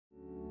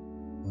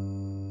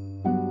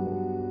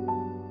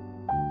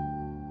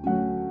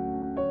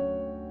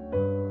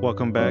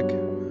Welcome back,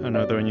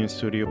 another Onion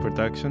Studio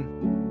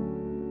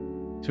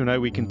production. Tonight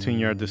we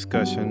continue our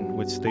discussion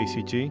with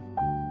Stacy G.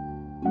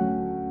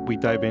 We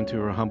dive into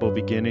her humble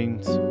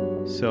beginnings,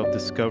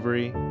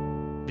 self-discovery,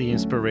 the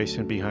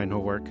inspiration behind her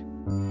work.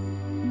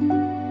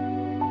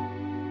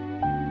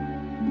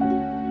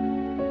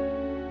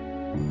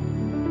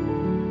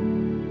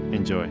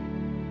 Enjoy.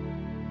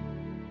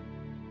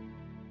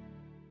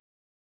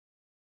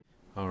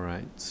 All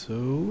right,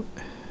 so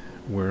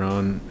we're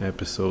on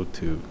episode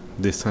 2.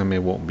 This time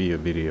it won't be a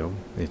video,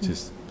 it's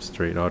just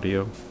straight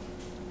audio.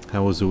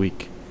 How was the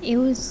week? It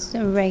was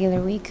a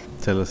regular week.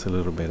 Tell us a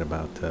little bit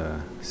about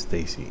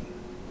Stacy.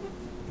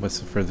 What's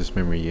the furthest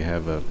memory you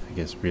have of, I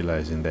guess,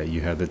 realizing that you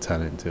had the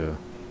talent to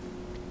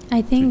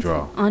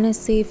draw?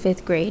 Honestly,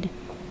 5th grade.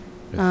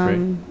 5th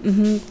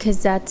grade?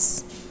 Because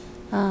that's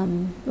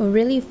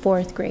really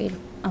 4th grade.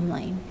 I'm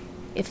lying.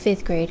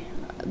 5th grade,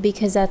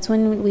 because that's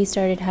when we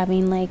started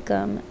having like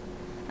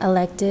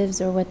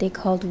electives, or what they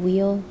called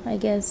wheel, I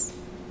guess,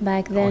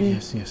 back then.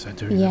 Oh, yes, I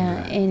do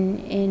remember that.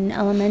 in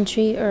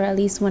elementary, or at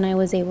least when I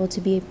was able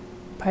to be a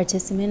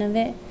participant of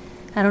it.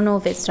 I don't know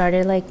if it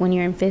started like when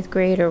you're in 5th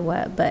grade or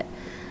what, but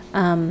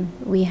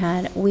we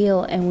had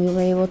wheel, and we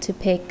were able to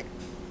pick,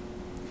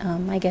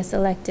 I guess,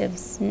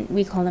 electives.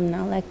 We call them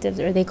now electives,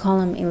 or they call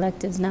them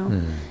electives now.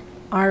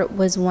 Art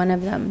was one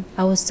of them.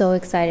 I was so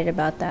excited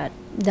about that.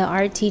 The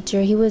art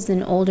teacher, he was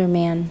an older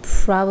man,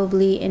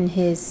 probably in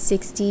his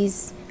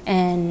 60s,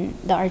 and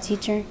the art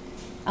teacher,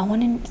 I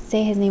want to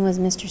say his name was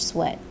Mr.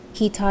 Sweat.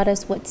 He taught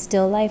us what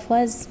still life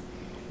was,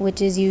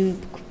 which is you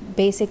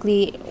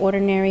basically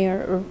ordinary,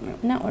 or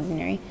not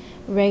ordinary,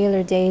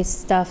 regular day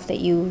stuff that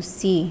you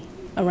see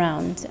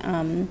around.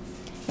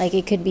 Like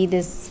it could be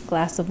this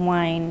glass of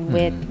wine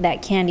with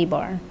that candy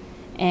bar,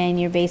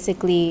 and you're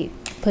basically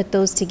put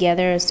those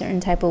together a certain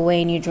type of way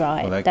and you draw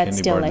it. Well, that that's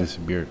candy still bar life.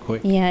 disappeared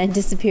quick. Yeah, it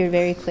disappeared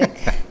very quick.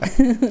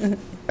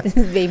 This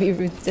baby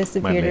Ruth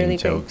disappeared really quick.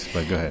 Jokes,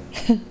 but go ahead.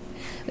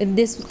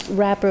 This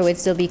wrapper would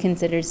still be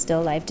considered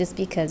still life, just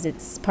because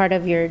it's part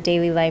of your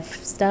daily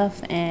life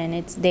stuff and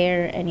it's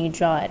there and you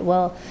draw it.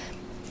 Well,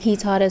 he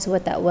taught us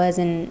what that was,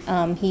 and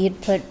he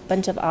had put a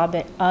bunch of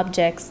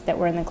objects that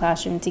were in the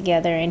classroom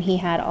together, and he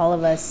had all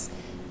of us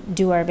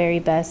do our very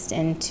best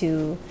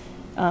into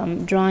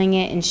drawing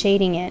it and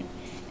shading it.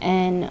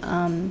 And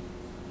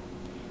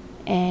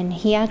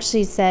he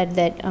actually said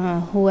that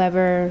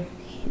whoever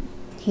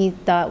he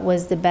thought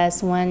was the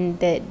best one,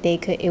 that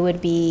it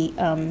would be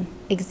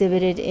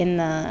exhibited in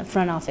the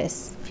front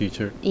office.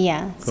 Future?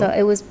 Yeah. Cool. So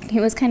it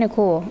was kind of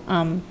cool.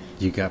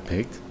 You got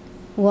picked?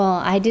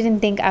 Well, I didn't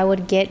think I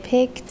would get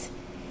picked,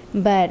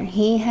 but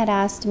he had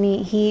asked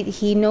me.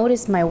 He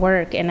noticed my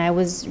work, and I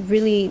was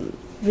really,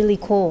 really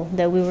cool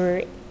that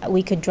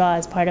we could draw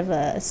as part of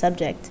a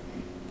subject.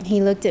 He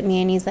looked at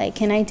me and he's like,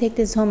 "Can I take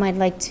this home? I'd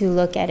like to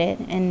look at it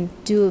and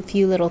do a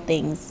few little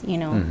things, you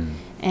know."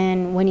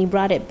 And when he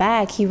brought it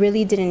back, he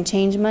really didn't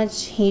change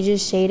much. He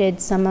just shaded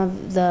some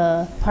of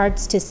the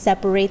parts to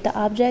separate the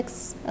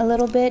objects a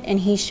little bit, and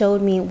he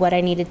showed me what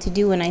I needed to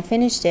do. When I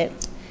finished it,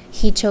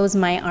 he chose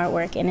my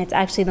artwork, and it's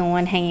actually the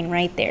one hanging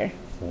right there.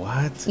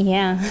 What?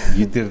 Yeah.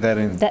 You did that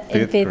in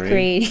 5th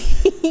grade?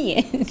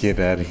 Yes. Get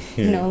out of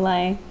here. No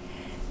lie.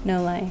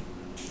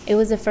 It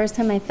was the first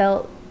time I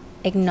felt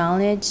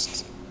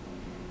acknowledged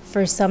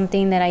for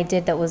something that I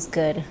did that was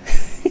good.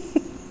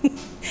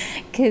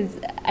 Because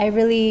I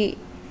really,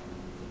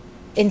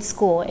 in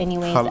school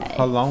anyways.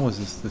 How long was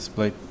this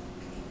display?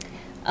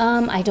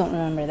 I don't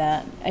remember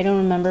that.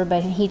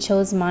 But he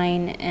chose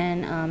mine,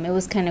 and it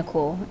was kind of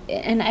cool.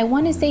 And I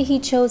want to say he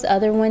chose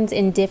other ones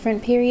in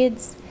different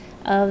periods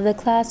of the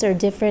class, or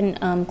different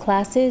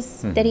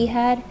classes that he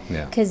had.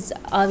 Because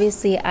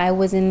obviously I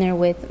was in there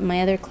with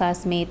my other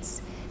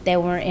classmates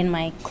that were in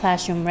my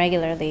classroom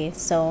regularly.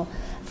 So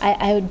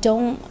I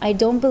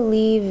don't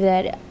believe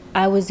that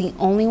I was the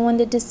only one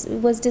that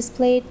was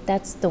displayed.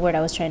 That's the word I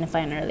was trying to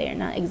find earlier,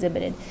 not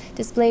exhibited.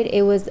 Displayed,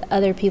 it was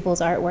other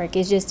people's artwork.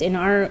 It's just in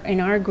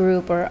our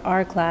group or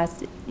our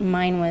class,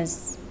 mine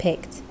was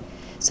picked.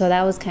 So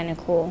that was kind of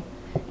cool.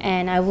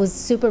 And I was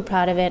super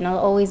proud of it, and I'll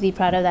always be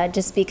proud of that,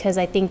 just because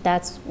I think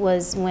that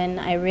was when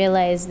I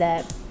realized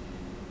that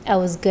I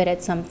was good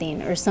at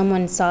something, or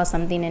someone saw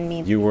something in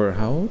me. You were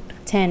how old?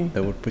 10.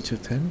 That would put you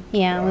 10?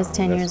 Yeah, I was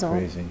 10 years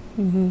old. That's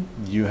crazy.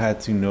 You had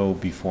to know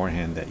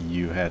beforehand that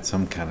you had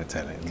some kind of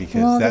talent,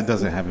 because that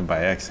doesn't happen by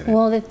accident.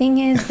 Well, the thing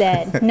is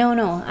that,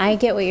 no, I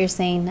get what you're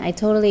saying. I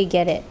totally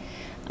get it.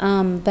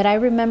 But I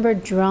remember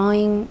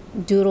drawing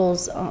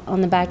doodles on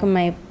the back of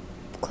my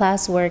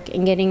classwork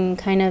and getting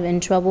kind of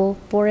in trouble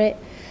for it.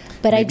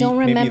 But I don't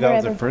remember. Maybe that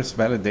was the first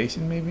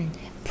validation, maybe?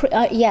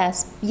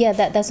 Yes. Yeah,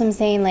 that's what I'm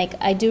saying. Like,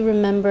 I do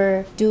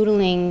remember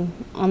doodling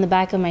on the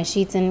back of my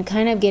sheets and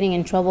kind of getting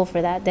in trouble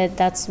for that.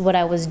 That's what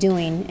I was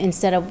doing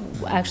instead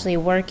of actually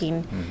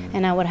working.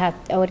 And I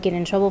would get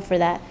in trouble for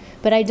that.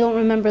 But I don't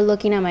remember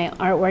looking at my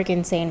artwork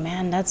and saying,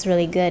 man, that's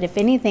really good. If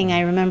anything,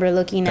 I remember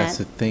looking That's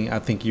the thing. I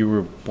think you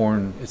were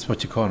born, it's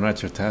what you call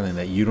natural talent,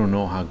 that you don't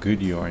know how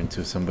good you are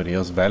until somebody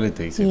else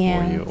validates it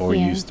for you. Or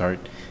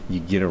you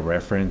get a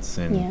reference.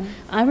 And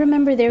I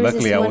remember there was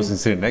luckily I wasn't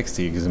sitting next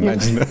to you, because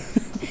imagine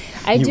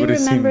I do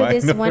remember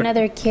this one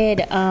other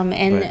kid,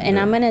 and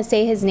I'm going to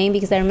say his name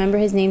because I remember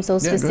his name so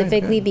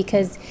specifically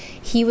because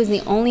he was the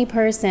only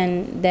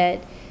person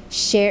that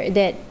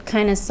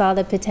kind of saw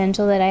the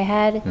potential that I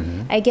had,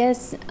 I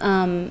guess,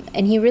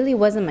 and he really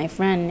wasn't my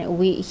friend.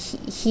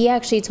 He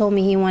actually told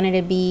me he wanted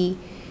to be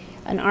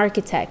an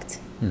architect,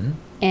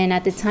 and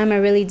at the time I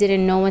really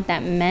didn't know what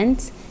that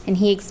meant, and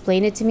he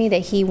explained it to me that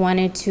he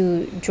wanted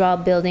to draw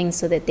buildings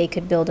so that they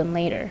could build them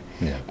later.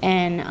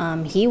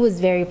 And he was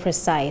very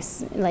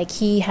precise, like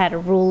he had a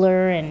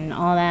ruler and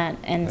all that,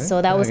 and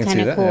so that was kind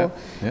of cool.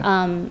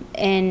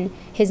 And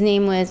his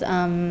name was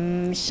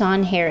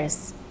Sean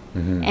Harris.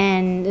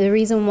 And the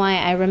reason why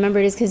I remember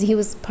it is because he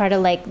was part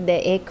of like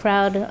the IT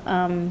crowd,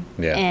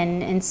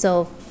 and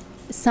so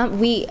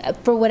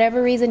for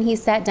whatever reason he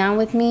sat down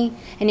with me,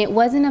 and it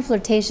wasn't a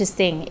flirtatious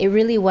thing. It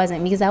really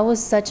wasn't, because I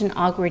was such an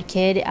awkward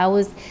kid.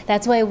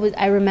 That's why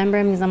I remember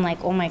him, because I'm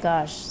like, oh my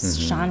gosh,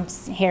 Sean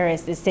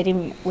Harris is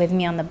sitting with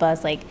me on the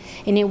bus, like,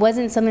 and it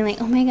wasn't something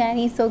like, oh my god,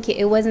 he's so cute.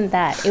 It wasn't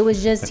that. It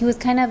was just he was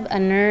kind of a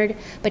nerd,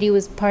 but he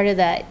was part of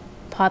that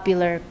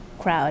popular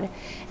crowd.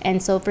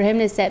 And so for him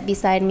to sit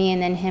beside me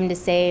and then him to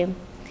say,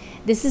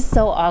 this is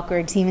so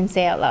awkward to even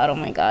say out loud, oh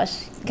my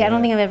gosh. I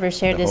don't think I've ever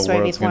shared this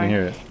story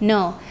before.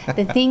 No.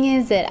 The thing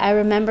is that I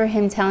remember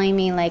him telling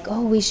me like,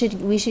 oh, we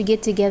should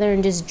get together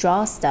and just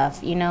draw stuff,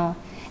 you know.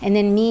 And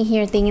then me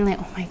here thinking like,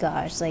 oh my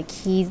gosh, like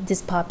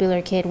this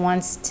popular kid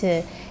wants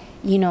to,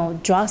 you know,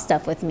 draw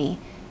stuff with me.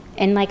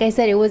 And like I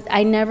said,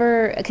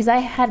 because I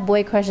had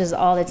boy crushes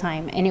all the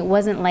time, and it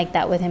wasn't like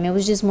that with him. It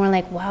was just more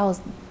like, wow,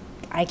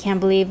 I can't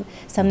believe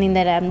something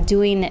that I'm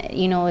doing,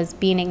 you know, is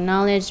being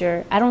acknowledged.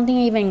 Or I don't think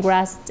I even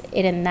grasped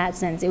it in that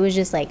sense. It was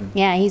just like,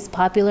 yeah, he's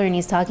popular and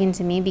he's talking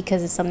to me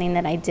because of something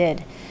that I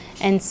did.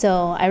 And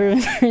so I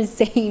remember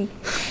saying,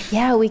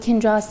 yeah, we can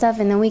draw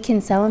stuff and then we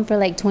can sell them for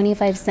like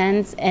 25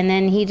 cents. And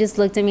then he just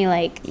looked at me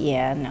like,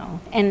 yeah, no.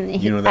 And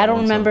I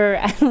don't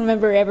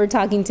remember ever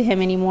talking to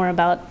him anymore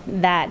about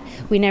that.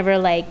 We never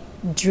like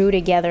drew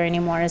together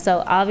anymore.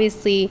 So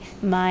obviously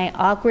my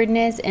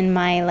awkwardness and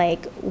my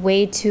like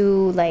way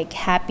too like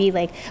happy,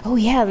 like, oh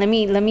yeah, let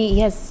me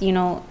yes, you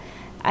know,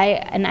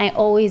 I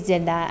always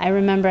did that. I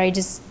remember I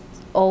just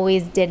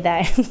always did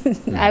that.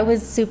 I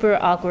was super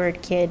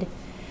awkward kid,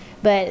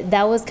 but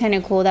that was kind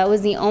of cool. That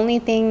was the only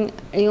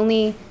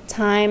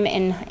time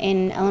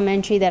in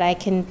elementary that I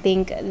can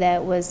think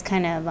that was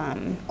kind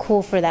of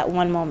cool for that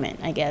one moment,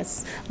 I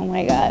guess. Oh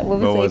my God, what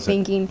was I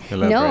thinking?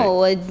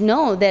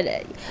 No,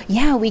 that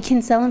yeah, we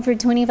can sell them for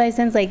 25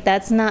 cents. Like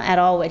that's not at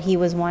all what he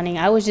was wanting.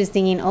 I was just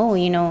thinking, oh,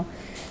 you know,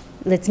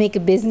 let's make a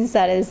business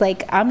out of this.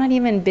 Like I'm not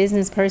even a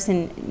business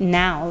person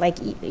now. Like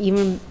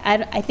even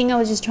I think I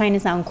was just trying to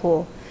sound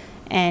cool,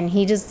 and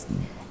he just,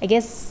 I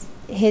guess,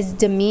 his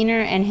demeanor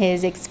and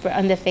his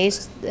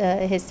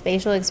his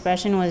facial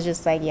expression was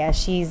just like, yeah,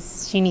 she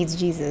needs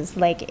Jesus.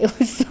 Like it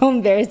was so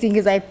embarrassing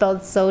because I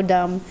felt so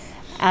dumb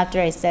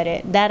after I said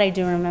it. That I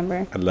do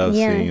remember. I love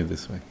seeing you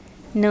this way.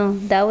 No,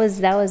 that was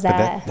that.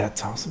 But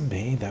that's awesome,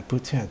 babe. That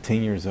puts you at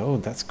 10 years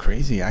old. That's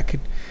crazy.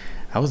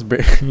 I was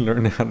barely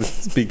learning how to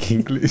speak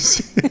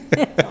English.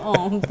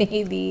 Oh,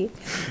 baby.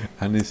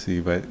 Honestly,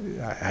 but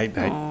I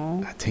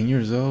at 10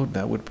 years old,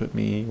 that would put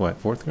me,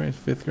 what, 4th grade,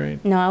 5th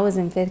grade? No, I was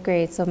in 5th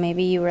grade, so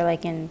maybe you were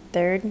like in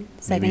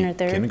second or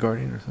third.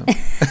 Kindergarten or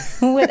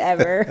something.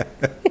 Whatever.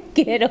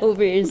 Get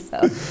over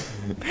yourself.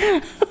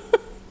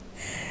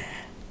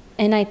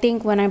 And I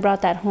think when I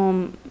brought that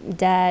home,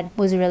 Dad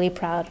was really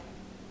proud.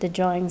 The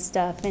drawing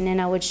stuff, and then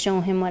I would show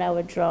him what I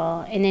would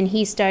draw, and then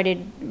he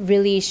started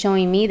really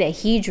showing me that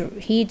he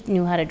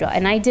knew how to draw,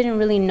 and I didn't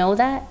really know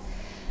that,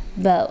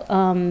 but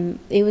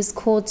it was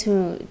cool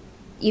to,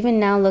 even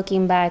now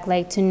looking back,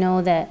 like to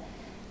know that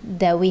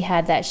we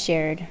had that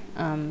shared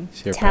talent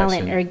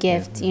passion, or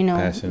gift. Yeah, you know,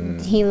 passion.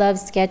 He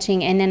loves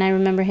sketching, and then I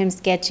remember him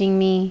sketching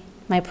me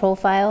my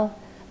profile.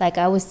 Like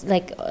I was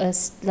like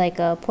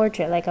a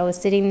portrait, like I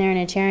was sitting there in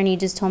a chair, and he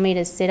just told me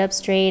to sit up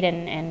straight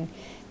and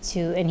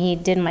he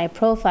did my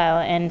profile,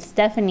 and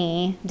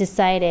Stephanie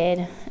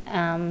decided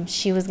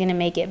she was gonna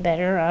make it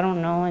better, I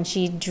don't know, and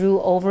she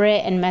drew over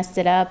it and messed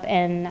it up,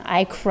 and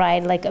I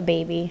cried like a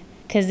baby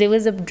because it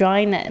was a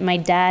drawing that my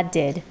dad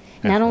did,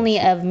 not only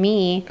of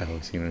me,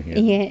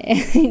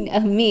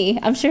 of me.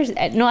 I'm sure.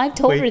 No, I've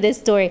told her this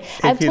story.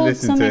 I've told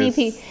so many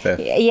people.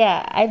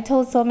 Yeah, I've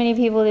told so many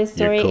people this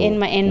story in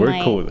my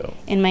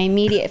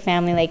immediate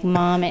family, like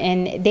mom,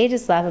 and they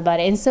just laugh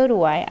about it, and so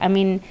do I. I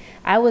mean,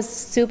 I was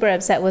super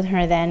upset with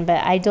her then,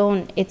 but I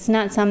don't. It's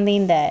not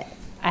something that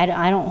I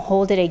don't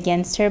hold it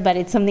against her, but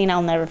it's something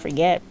I'll never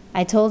forget.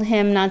 I told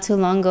him not too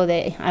long ago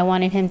that I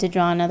wanted him to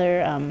draw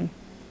another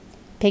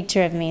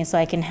picture of me so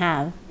I can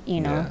have, you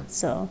know. Yeah.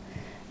 So.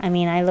 I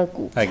mean, I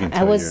can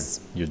tell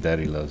your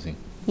daddy loves you.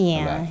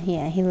 Yeah,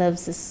 yeah, he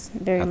loves us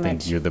very I much.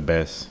 think you're the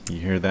best. You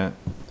hear that,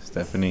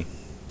 Stephanie?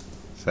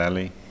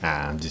 Sally?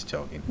 I'm just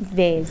joking.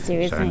 Babe,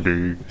 seriously.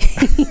 Sandy.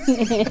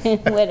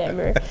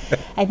 Whatever.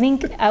 I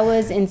think I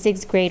was in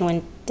 6th grade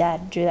when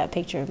Dad drew that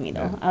picture of me,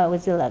 though. Yeah. I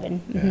was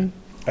 11. Yeah.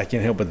 Mm-hmm. I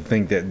can't help but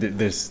think that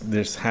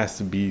there's has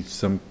to be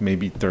some,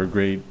 maybe 3rd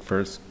grade,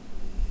 1st,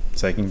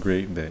 2nd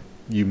grade, that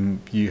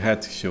you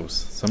had to show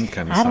some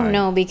kind of I sign. don't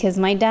know, because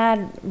my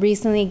dad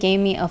recently gave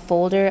me a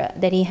folder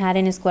that he had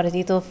in his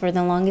cuartito for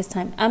the longest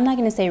time. I'm not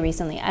going to say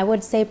recently. I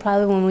would say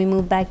probably when we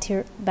moved back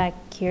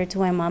here to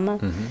my mama.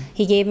 Mm-hmm.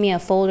 He gave me a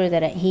folder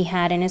that he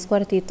had in his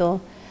cuartito,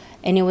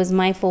 and it was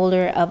my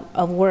folder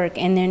of work.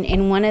 And then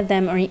in one of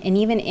them, and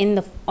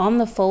even on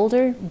the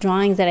folder,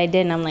 drawings that I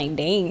did, and I'm like,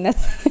 dang,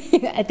 that's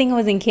I think I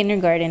was in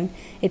kindergarten.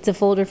 It's a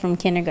folder from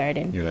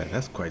kindergarten. You're like,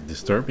 that's quite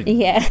disturbing.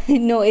 Yeah,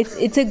 no,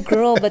 it's a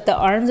girl, but the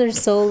arms are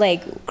so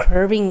like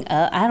curving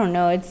up. I don't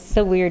know. It's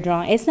so weird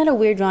drawing. It's not a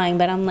weird drawing,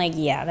 but I'm like,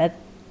 yeah, that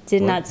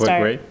did not start.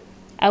 What grade?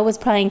 I was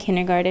probably in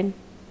kindergarten.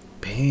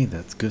 Hey,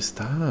 that's good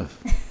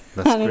stuff.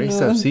 That's great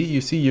stuff.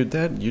 See, your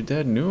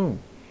dad knew.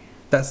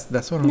 That's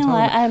what I'm No,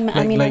 talking about.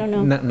 I mean, I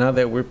don't know. Now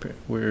that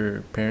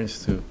we're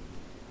parents to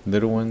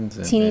little ones,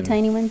 and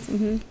Tiny ones.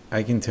 Mm-hmm.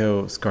 I can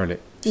tell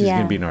Scarlett, she's Yeah.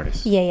 gonna be an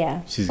artist.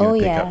 Yeah. She's gonna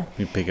yeah.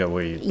 pick up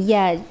where you.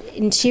 Yeah,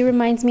 and she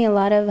reminds me a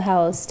lot of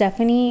how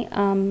Stephanie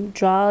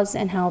draws,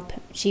 and how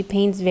she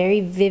paints very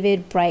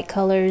vivid, bright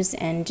colors,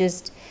 and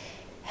just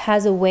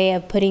has a way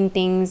of putting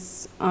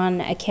things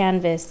on a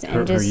canvas.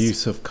 And Her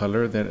use of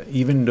color, that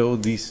even though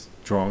these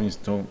drawings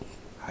don't,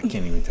 I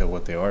can't even tell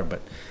what they are,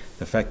 but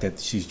the fact that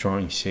she's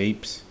drawing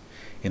shapes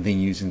and then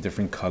using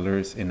different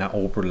colors and not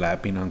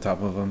overlapping on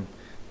top of them,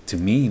 to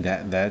me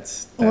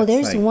that's well,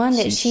 there's like one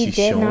that she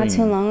did not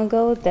too long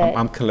ago that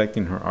I'm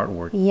collecting her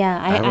artwork.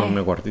 Yeah, I have it on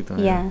my cuartito.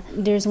 Yeah,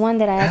 there's one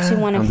that I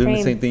actually want to I'm frame. doing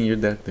the same thing your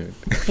dad did.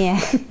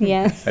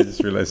 Yeah. I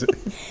just realized it.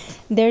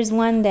 There's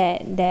one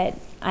that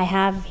I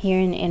have here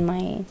in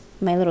my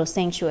little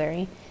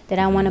sanctuary that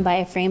I want to buy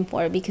a frame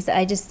for, because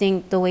I just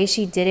think the way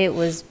she did it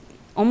was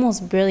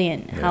almost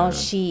brilliant. How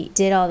she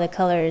did all the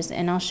colors,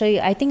 and I'll show you.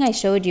 I think I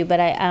showed you, but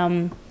I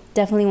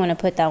definitely want to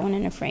put that one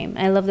in a frame.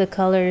 I love the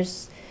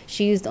colors.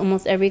 She used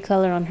almost every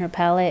color on her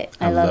palette.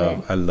 I love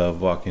it. I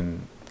love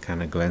walking,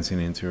 kind of glancing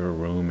into her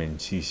room,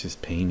 and she's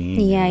just painting.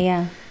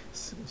 Yeah.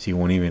 She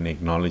won't even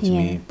acknowledge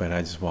me, but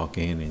I just walk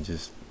in and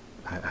just,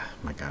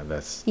 my God,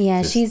 that's.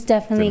 Yeah, just, she's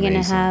definitely going to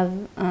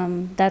amazing.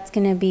 have, that's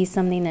going to be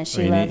something that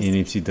she loves. And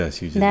if she does,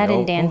 she's just that like,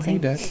 and dancing.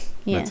 Oh, hey, Dad.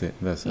 Yeah. That's it.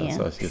 That's Yeah.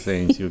 all she's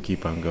saying. She'll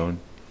keep on going.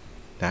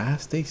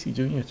 Stacy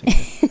Jr.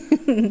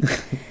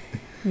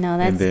 No,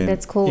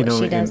 that's cool what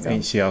she does, though.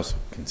 And she also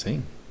can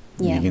sing.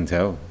 Yeah. You can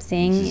tell.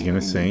 Sing. She's going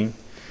to sing.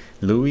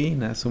 Louis,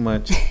 not so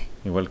much.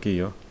 Igual que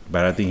yo.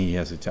 But I think he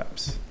has the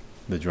chops.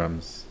 The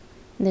drums.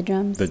 The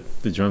drums?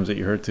 The drums that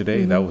you heard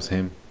today, that was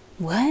him.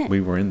 What? We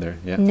were in there,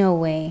 yeah. No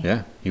way.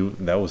 Yeah,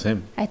 that was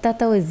him. I thought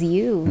that was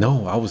you.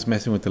 No, I was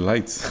messing with the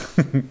lights.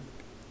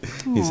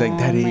 He's like, Aw,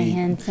 Daddy, my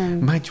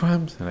handsome. my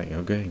drums. I'm like,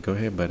 okay, go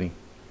ahead, buddy.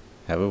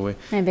 Have a way.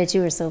 I bet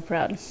you were so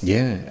proud.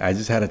 Yeah, I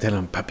just had to tell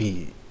him,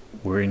 Papi,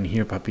 we're in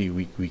here, Papi.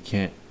 We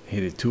can't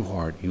hit it too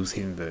hard. He was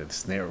hitting the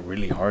snare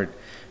really hard.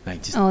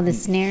 Like just the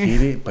snare.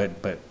 Hit it,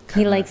 but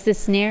He likes the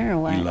snare or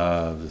what? He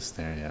loves the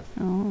snare,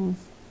 yeah. Oh.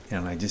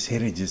 And I just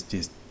hit it,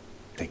 just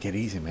take it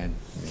easy, man.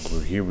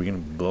 We're here, we're gonna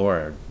blow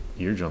our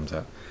eardrums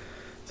out.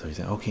 So he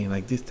said, okay,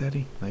 like this,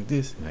 Daddy, like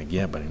this. I'm like,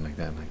 yeah, buddy, like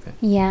that, like that.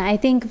 Yeah, I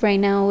think right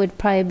now would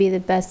probably be the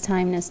best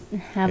time to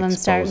have him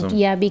start. Expose him.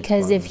 Yeah,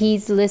 because if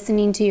he's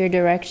listening to your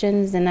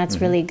directions, then that's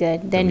really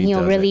good. Then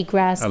he'll really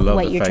grasp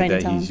what you're trying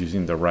to tell him. I love the fact that he's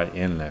using the right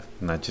and left,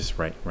 not just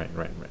right.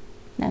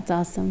 That's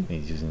awesome.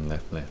 He's using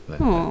left.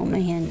 Oh, my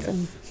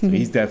handsome. Yeah. So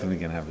he's definitely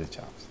gonna have the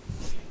chops.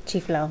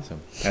 Chiflo. So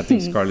I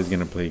think Scarlett's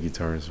gonna play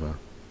guitar as well.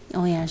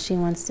 Oh yeah, she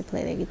wants to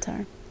play the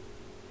guitar.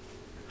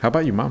 How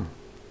about your mom?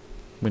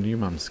 When did your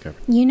mom discover?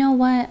 You know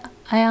what?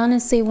 I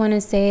honestly want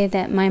to say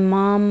that my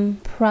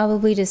mom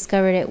probably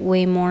discovered it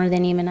way more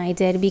than even I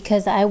did,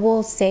 because I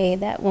will say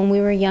that when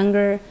we were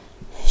younger,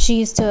 she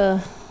used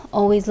to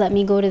always let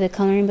me go to the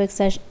coloring book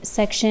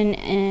section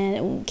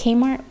and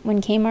Kmart,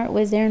 when Kmart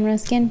was there in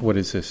Ruskin. What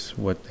is this?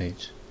 What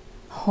age?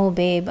 Oh,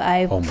 babe,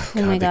 oh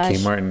my God, the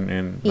Kmart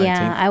and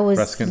yeah, I was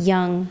Ruskin?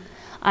 Young.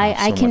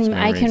 I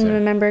can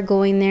remember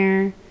going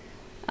there.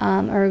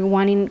 Or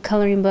wanting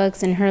coloring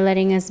books, and her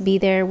letting us be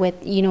there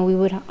with, we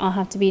would all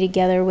have to be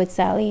together with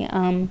Sally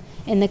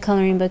in the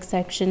coloring book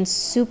section,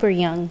 super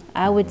young.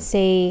 I would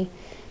say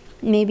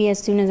maybe as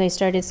soon as I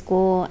started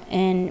school,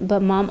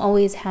 but Mom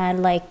always had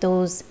like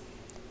those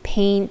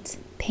paint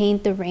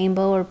the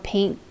rainbow or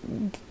paint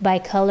by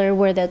color,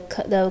 where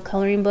the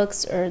coloring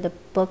books or the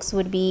books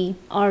would be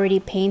already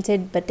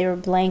painted, but they were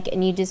blank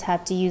and you just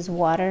have to use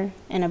water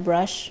and a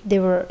brush.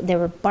 There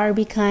were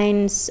Barbie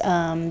kinds,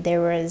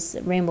 there was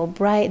Rainbow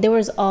Bright, there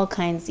was all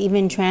kinds,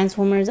 even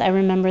Transformers. I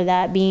remember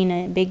that being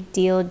a big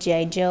deal.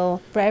 G.I.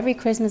 Joe. For every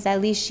Christmas,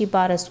 at least she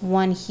bought us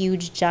one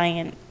huge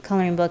giant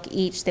coloring book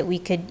each that we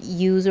could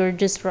use, or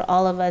just for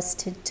all of us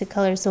to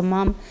color. So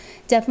Mom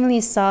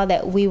definitely saw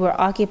that we were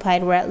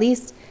occupied, where at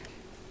least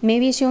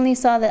Maybe she only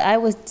saw that I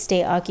would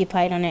stay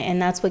occupied on it,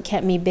 and that's what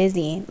kept me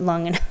busy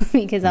long enough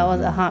because I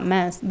was a hot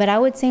mess. But I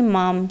would say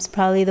mom's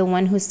probably the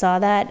one who saw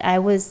that. I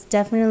was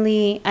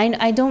definitely,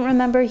 I don't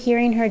remember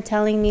hearing her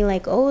telling me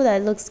like, oh,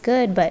 that looks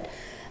good. But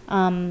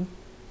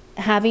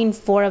having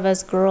 4 of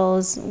us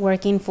girls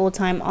working full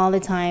time all the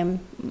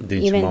time,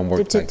 Did your mom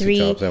work up to like 3 2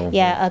 jobs at one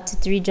yeah, point? up to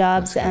 3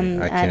 jobs I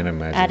can't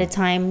imagine. at a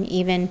time,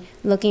 even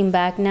looking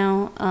back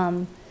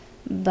now.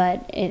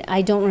 But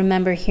I don't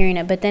remember hearing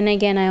it. But then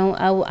again,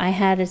 I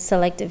had a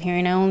selective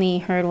hearing. I only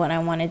heard what I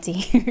wanted to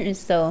hear.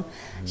 So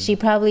she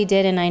probably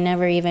did, and I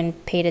never even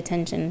paid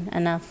attention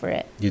enough for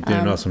it. You did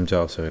an awesome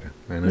job, Soira.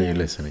 I know you're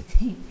listening.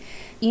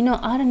 You know,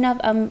 odd enough,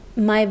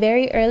 my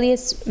very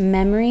earliest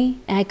memory,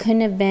 I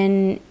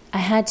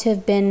had to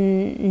have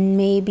been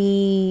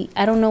maybe,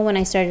 I don't know when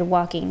I started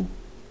walking.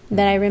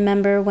 That I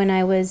remember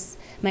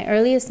my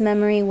earliest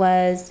memory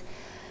was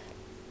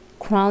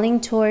crawling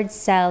towards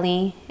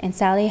Sally, and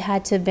Sally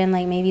had to have been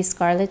like maybe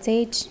Scarlett's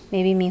age,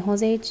 maybe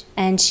Mijo's age,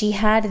 and she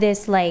had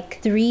this like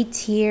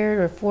 3-tiered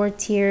or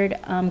 4-tiered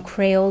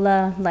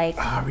Crayola like.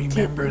 I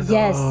remember those.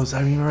 Yes.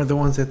 I remember the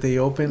ones that they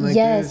open like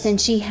yes, this.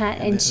 and she had,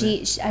 and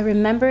she I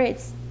remember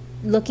it's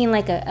looking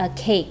like a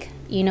cake.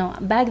 You know,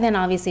 back then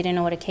obviously I didn't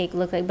know what a cake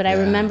looked like, but I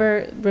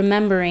remember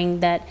remembering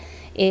that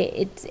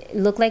it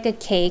looked like a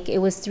cake. It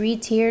was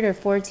 3-tiered or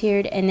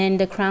 4-tiered, and then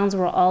the crowns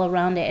were all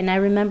around it. And I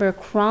remember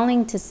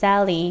crawling to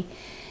Sally,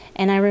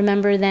 and I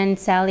remember then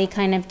Sally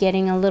kind of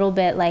getting a little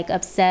bit like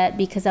upset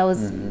because I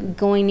was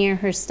going near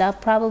her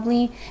stuff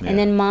probably, and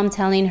then Mom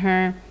telling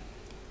her,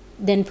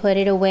 then put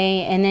it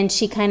away, and then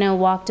she kind of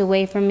walked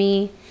away from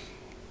me,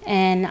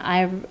 and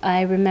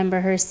I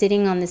remember her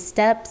sitting on the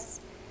steps.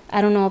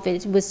 I don't know if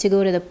it was to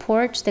go to the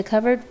porch, the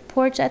covered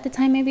porch at the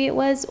time, maybe it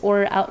was,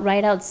 or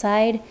right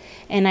outside,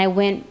 and I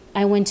went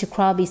to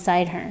crawl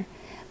beside her.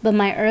 But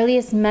my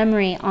earliest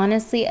memory,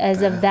 honestly,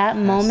 as of that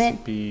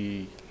moment,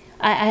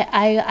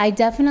 I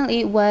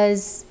definitely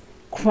was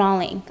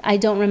crawling. I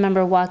don't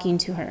remember walking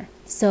to her.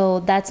 So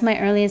that's my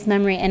earliest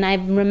memory, and I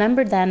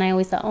remembered that, and I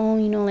always thought, oh,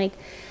 you know, like,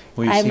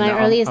 my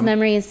earliest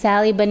memory is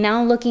Sally, but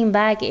now looking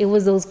back, it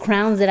was those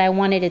crowns that I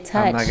wanted to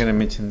touch. I'm not going to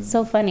mention...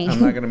 So funny. I'm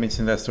not going to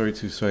mention that story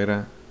to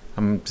Soira.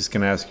 I'm just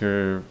going to ask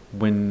her,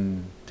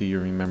 when do you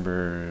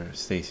remember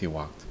Stacy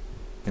walked?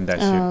 And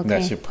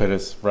that should put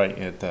us right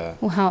at the...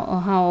 Well,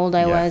 how old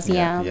I was,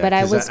 but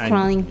I was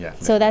crawling.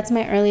 So that's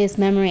my earliest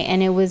memory,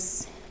 and it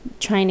was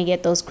trying to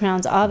get those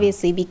crowns,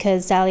 obviously,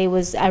 because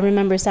I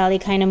remember Sally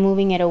kind of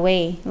moving it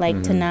away,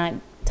 like to not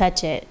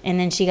touch it. And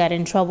then she got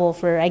in trouble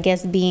for, I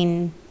guess,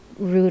 being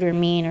rude or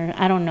mean, or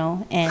I don't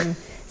know. And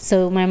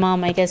so my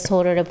mom, I guess,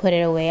 told her to put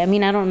it away. I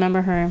mean, I don't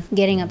remember her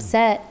getting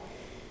upset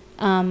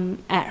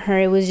at her.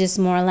 It was just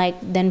more like,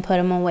 then put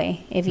them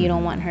away if you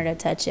don't want her to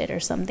touch it or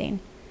something.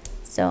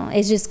 So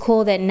it's just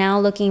cool that now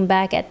looking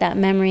back at that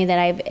memory that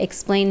I've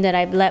explained, that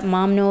I've let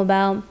Mom know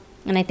about,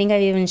 and I think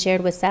I've even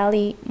shared with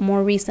Sally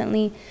more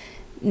recently,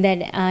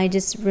 that I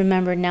just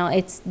remembered now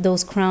it's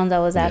those crowns I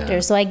was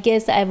after. So I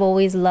guess I've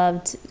always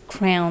loved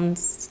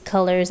crowns,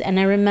 colors. And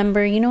I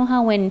remember, you know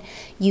how when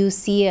you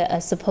see a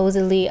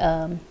supposedly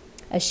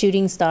a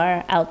shooting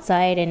star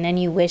outside and then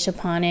you wish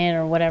upon it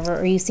or whatever,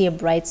 or you see a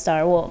bright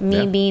star. Well,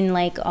 me being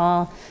like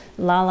all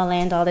La La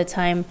Land all the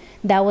time,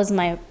 that was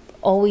my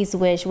always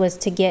wish, was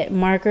to get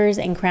markers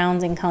and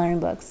crowns and coloring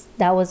books.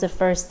 That was the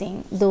first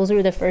thing. Those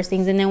were the first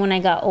things. And then when I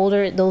got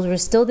older, those were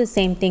still the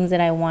same things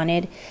that I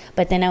wanted.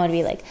 But then I would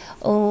be like,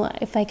 oh,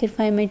 if I could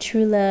find my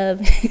true love,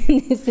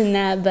 this and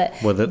that.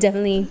 But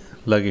definitely.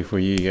 Lucky for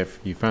you,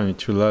 you found your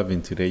true love,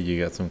 and today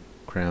you got some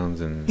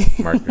crowns and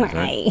markers,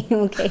 right?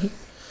 Okay.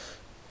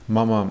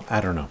 My mom,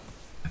 I don't know.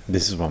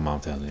 This is what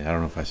Mom tells me. I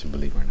don't know if I should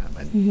believe her or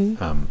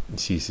not. But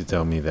she used to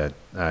tell me that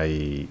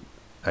I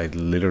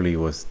literally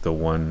was the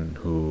one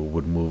who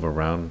would move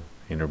around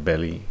in her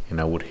belly,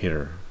 and I would hit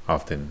her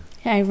often.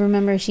 I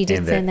remember she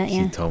did say that,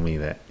 She told me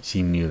that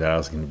she knew that I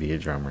was going to be a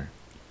drummer.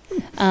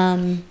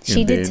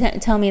 She did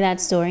tell me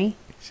that story.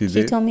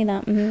 She told me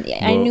that.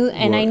 I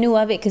knew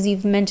of it because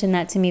you've mentioned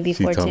that to me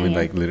before. She told me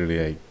like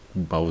literally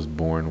I was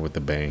born with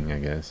a bang, I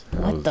guess.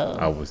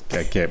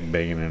 I kept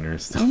banging in her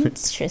stomach.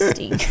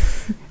 Interesting.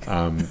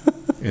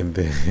 And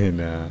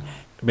then...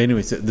 But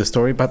anyways, the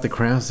story about the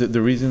crowns,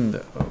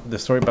 the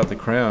story about the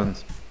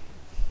crowns,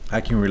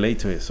 I can relate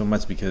to it so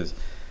much because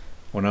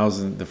when I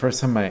was the first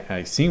time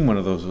I seen one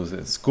of those was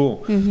at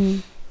school.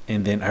 And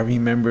then I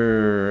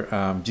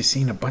remember just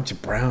seeing a bunch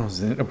of browns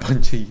and a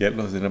bunch of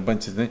yellows and a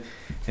bunch of things.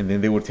 And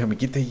then they would tell me,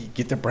 get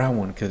the brown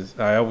one, because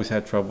I always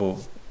had trouble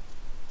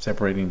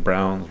separating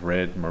browns,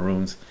 red,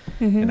 maroons.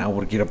 And I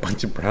would get a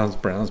bunch of browns.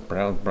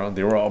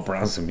 They were all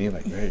browns to me.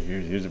 Like, hey,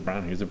 here's a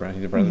brown, here's a brown,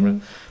 here's a brown, here's a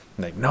brown.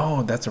 Like,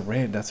 no, that's a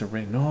red.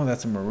 No,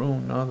 that's a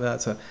maroon. No,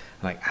 that's a...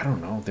 Like, I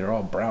don't know. They're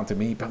all brown to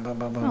me. Bum, bum,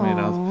 bum, bum.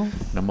 And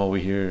I'm over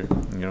here,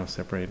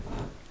 separate.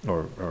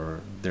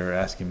 Or they're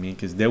asking me,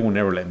 because they will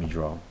never let me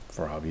draw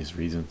for obvious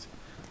reasons.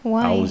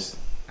 Why?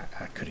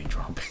 I couldn't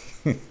draw.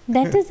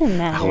 That doesn't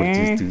matter. I would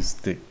just do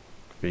stick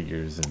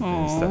figures and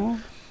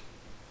stuff.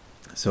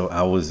 So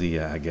I was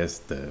I guess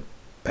the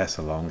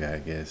Pasalonga, I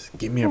guess.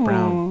 Give me a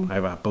brown.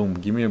 I bought boom.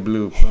 Give me a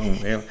blue.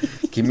 Boom.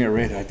 Give me a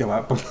red. I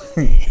bought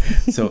boom.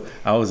 So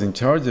I was in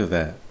charge of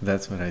that.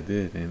 That's what I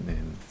did.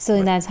 And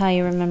so that's how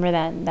you remember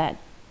that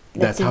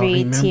that's how I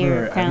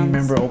remember. crowns. I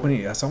remember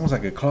opening it. It's almost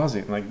like a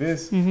closet like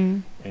this. Mm-hmm.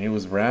 And it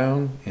was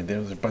round, and there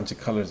was a bunch of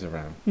colors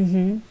around.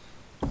 Mm-hmm.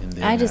 And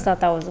then, I just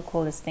thought that was the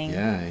coolest thing.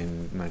 Yeah,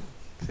 and like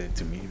I said,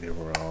 to me, they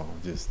were all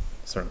just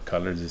certain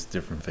colors, just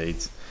different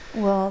fades.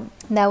 Well,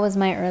 that was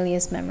my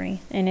earliest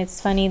memory, and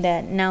it's funny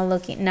that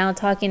now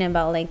talking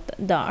about like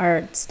the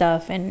art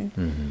stuff and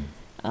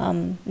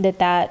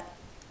that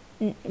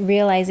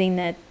realizing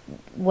that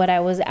what I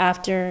was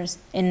after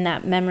in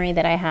that memory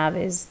that I have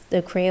is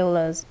the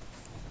Crayolas.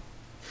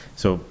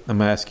 So I'm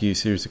gonna ask you a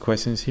series of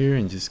questions here,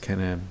 and just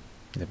kind of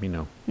let me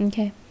know.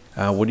 Okay.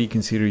 What do you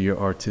consider your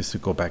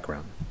artistical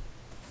background?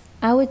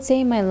 I would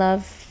say my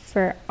love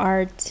for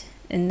art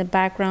in the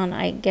background,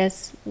 I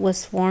guess,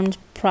 was formed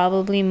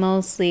probably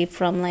mostly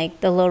from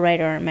like the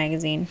Lowrider Art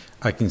magazine.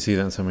 I can see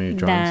that in some of your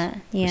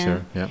drawings. Yeah. For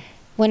sure. Yeah.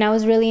 When I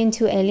was really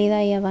into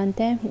Elida y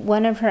Avante,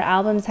 one of her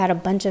albums had a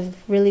bunch of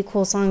really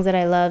cool songs that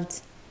I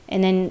loved,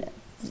 and then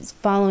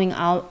following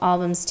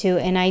albums too.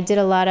 And I did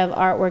a lot of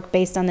artwork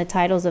based on the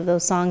titles of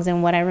those songs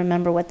and what I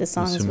remember what the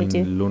songs would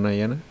do. Luna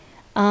Llena?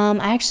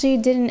 I actually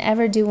didn't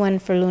ever do one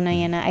for Luna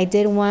Llena. I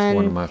did one. It's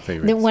one of my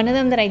favorites. One of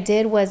them that I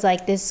did was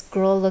like this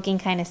girl looking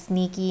kind of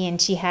sneaky, and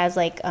she has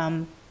like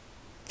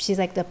she's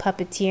like the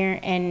puppeteer,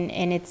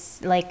 and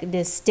it's like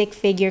this stick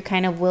figure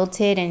kind of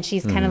wilted, and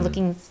she's kind of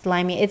looking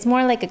slimy. It's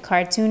more like a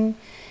cartoon,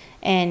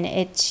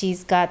 and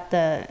she's got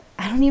the,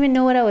 I don't even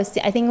know what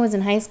I think it was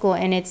in high school,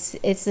 and it's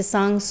the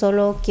song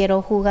Solo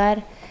Quiero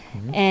Jugar,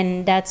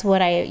 and that's what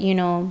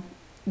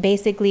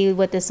basically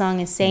what the song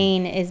is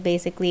saying is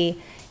basically,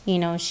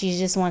 she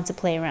just wants to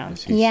play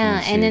around.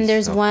 And then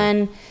there's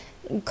one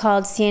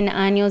called Cien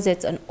Años.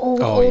 It's an old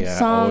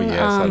song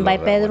by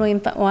Pedro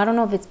Infante. Well, I don't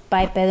know if it's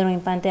by Pedro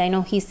Infante. I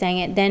know he sang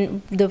it.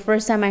 Then the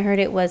first time I heard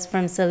it was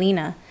from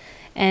Selena.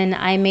 And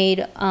I made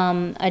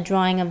a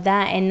drawing of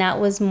that. And that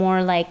was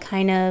more like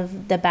kind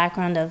of the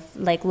background of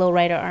like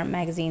Lowrider Art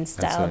magazine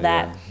style.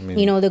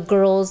 The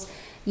girls,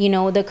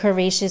 the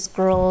curvaceous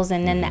girls,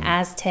 and then the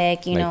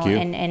Aztec,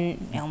 and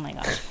oh my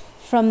gosh.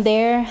 From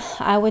there,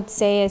 I would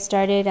say I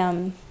started,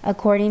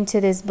 according to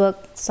this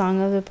book,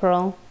 Song of the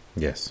Pearl.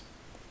 Yes.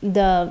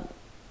 I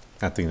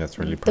think that's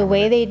really prominent. The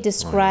way they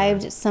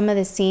described some of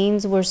the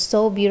scenes were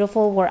so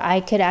beautiful, where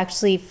I could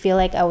actually feel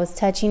like I was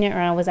touching it, or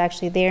I was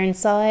actually there and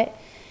saw it.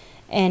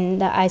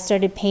 And I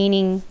started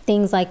painting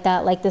things like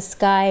that, like the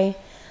sky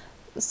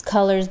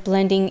colors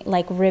blending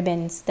like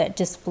ribbons that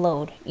just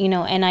flowed,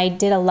 and I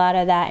did a lot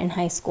of that in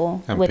high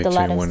school. I'm with a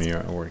lot of one of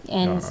your work,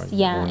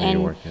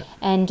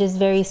 and just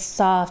very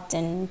soft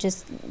and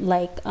just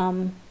like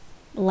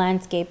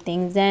landscape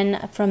things.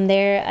 Then from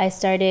there I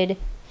started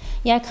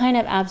kind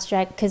of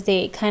abstract, because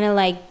they kind of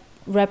like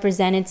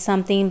represented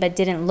something but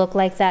didn't look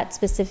like that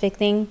specific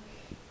thing,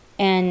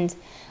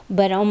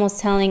 but almost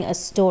telling a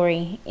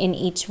story in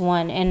each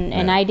one.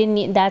 And I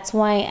didn't, that's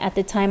why at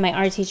the time my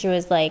art teacher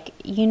was like,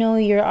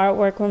 your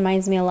artwork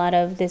reminds me a lot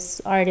of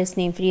this artist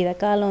named Frida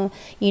Kahlo.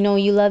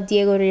 You love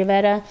Diego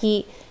Rivera.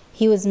 He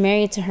was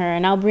married to her,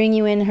 and I'll bring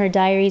you in her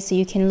diary so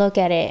you can look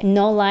at it.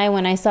 No lie,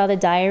 when I saw the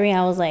diary,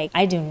 I was like,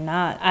 I do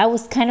not. I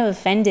was kind of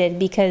offended,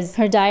 because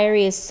her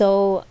diary is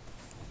so,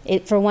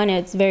 for one,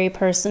 it's very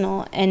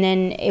personal, and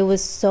then it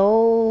was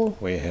so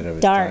way ahead of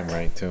its dark. Time,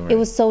 right? Too, right? It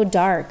was so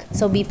dark.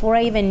 So before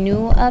I even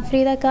knew of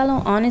Frida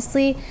Kahlo,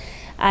 honestly,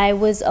 a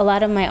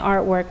lot of my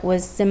artwork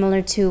was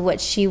similar to what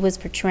she was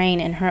portraying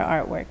in her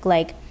artwork,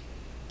 like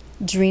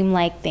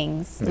dreamlike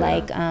things,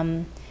 like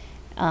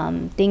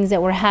things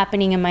that were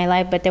happening in my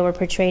life, but they were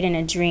portrayed in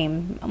a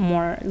dream,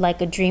 more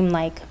like a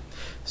dreamlike.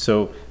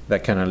 So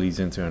that kind of leads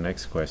into our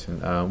next question.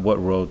 What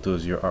role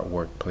does your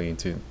artwork play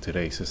into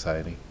today's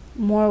society?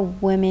 More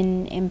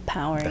women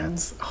empowering.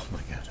 Oh my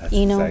God, that's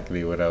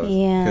exactly what I was.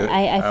 Yeah,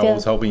 I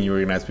was hoping you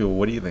were gonna ask people,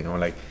 what do you think? I'm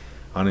like,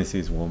 honestly,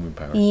 it's woman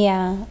power.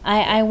 Yeah,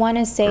 I want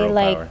to say girl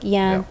like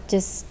power.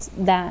 Just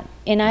that.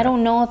 And I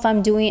don't know if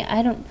I'm doing.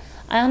 I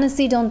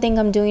honestly don't think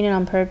I'm doing it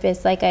on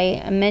purpose. Like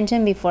I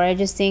mentioned before, I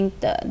just think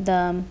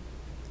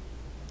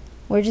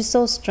we're just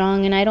so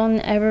strong, and I don't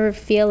ever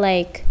feel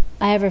like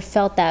I ever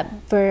felt that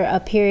for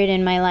a period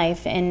in my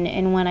life.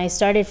 And when I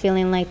started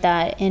feeling like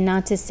that, and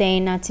not to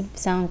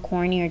sound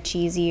corny or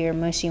cheesy or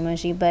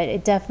mushy, but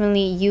it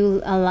definitely,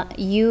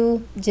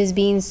 you just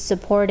being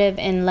supportive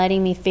and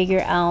letting me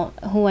figure out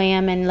who I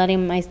am, and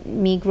letting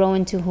me grow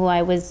into who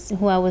I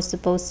was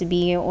supposed to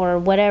be, or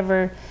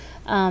whatever.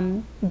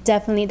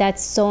 Definitely,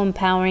 that's so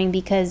empowering,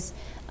 because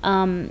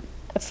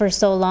for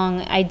so long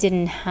I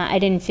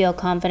didn't feel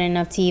confident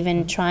enough to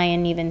even try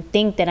and even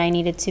think that I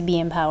needed to be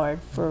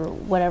empowered for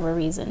whatever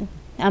reason.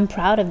 I'm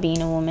proud of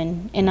being a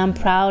woman, and I'm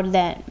proud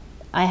that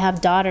I have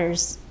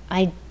daughters.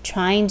 I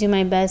try and do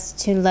my best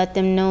to let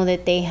them know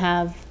that they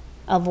have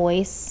a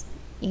voice,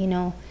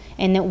 and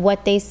that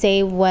what they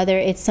say, whether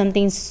it's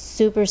something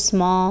super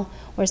small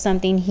or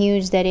something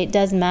huge, that it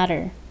does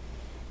matter,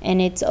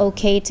 and it's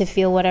okay to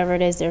feel whatever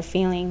it is they're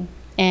feeling.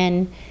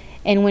 And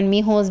And when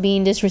Mijo is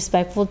being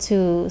disrespectful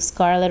to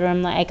Scarlett, or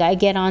I'm like, I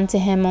get on to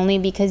him only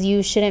because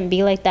you shouldn't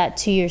be like that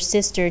to your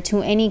sister,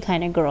 to any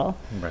kind of girl,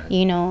 right.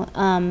 you know.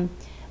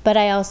 But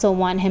I also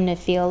want him to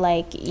feel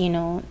like, you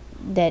know,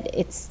 that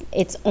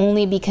it's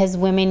only because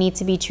women need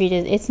to be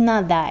treated. It's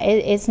not that.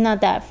 It's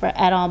not that for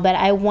at all. But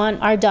I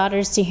want our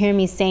daughters to hear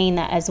me saying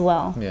that as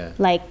well. Yeah.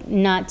 Like,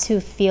 not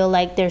to feel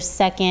like they're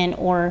second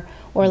or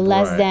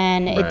less Right,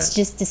 than. right. It's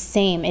just the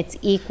same. It's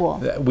equal.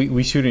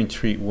 We shouldn't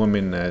treat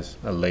women as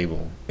a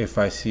label. If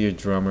I see a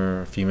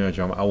drummer, a female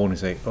drummer, I wouldn't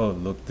say, oh,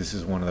 look, this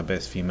is one of the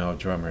best female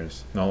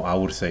drummers. No, I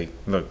would say,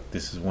 look,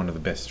 this is one of the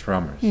best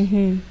drummers.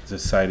 Mm-hmm.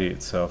 Society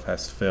itself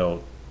has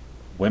failed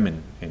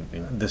women.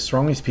 And the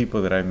strongest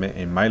people that I've met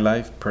in my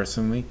life,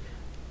 personally,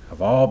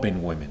 have all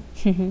been women.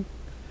 Mm-hmm.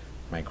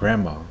 My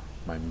grandma,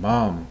 my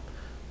mom,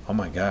 oh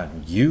my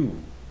God,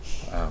 you,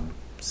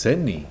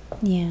 Sydney.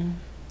 Yeah.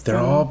 They're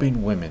all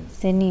been women.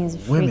 Sydney is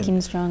Women.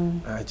 freaking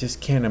strong. I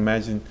just can't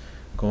imagine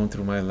going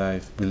through my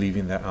life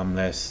believing that I'm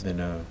less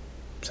than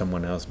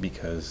someone else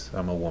because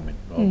I'm a woman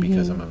or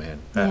because I'm a man.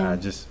 Yeah. I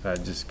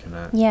just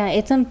cannot. Yeah,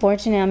 it's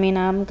unfortunate. I mean,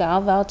 I'll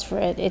vouch for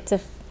it. It's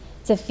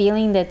a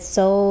feeling that's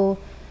so.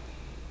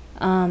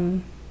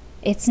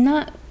 It's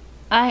not.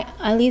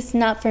 At least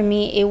not for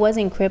me. It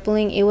wasn't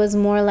crippling. It was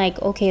more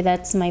like, okay,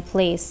 that's my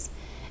place,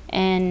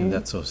 and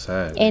that's so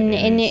sad.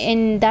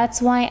 And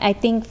that's why I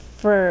think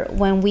for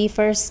when we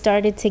first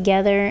started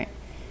together,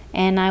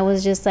 and I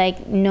was just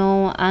like,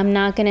 no, I'm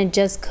not gonna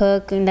just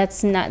cook, and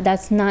that's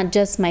not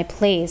just my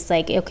place.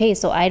 Like, okay,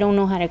 so I don't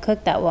know how to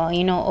cook that well,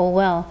 you know. Oh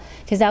well,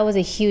 because that was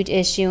a huge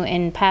issue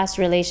in past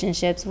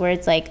relationships where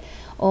it's like,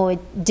 oh, it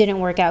didn't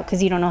work out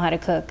because you don't know how to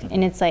cook,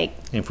 and it's like.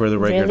 And for the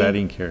record, really? I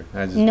didn't care.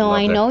 I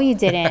know you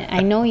didn't.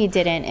 I know you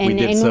didn't. And, we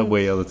did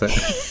Subway all the time.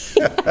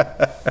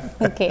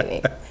 Okay,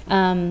 babe.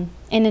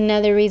 And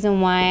another reason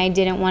why I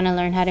didn't want to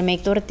learn how to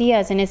make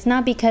tortillas, and it's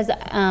not because,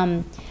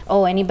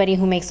 anybody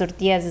who makes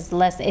tortillas is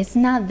less. It's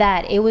not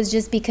that. It was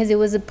just because it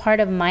was a part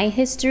of my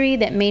history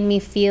that made me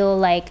feel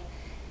like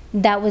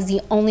that was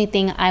the only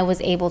thing I was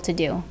able to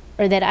do,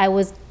 or that I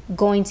was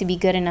going to be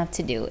good enough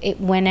to do it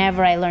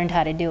whenever I learned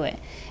how to do it.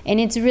 And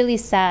it's really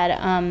sad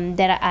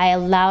that I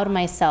allowed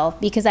myself,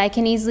 because I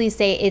can easily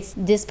say it's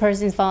this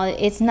person's fault.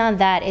 It's not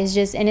that. It's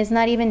just, and it's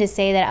not even to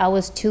say that I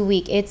was too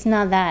weak. It's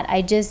not that.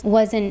 I just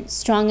wasn't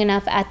strong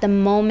enough at the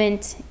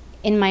moment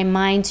in my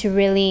mind to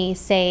really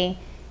say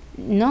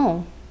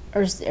no,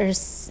 or to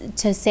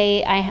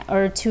say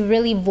or to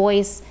really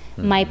voice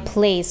my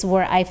place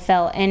where I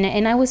felt.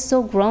 And I was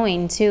still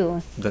growing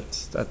too.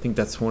 I think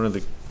that's one of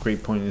the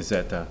great points, is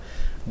that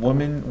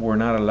women were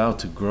not allowed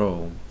to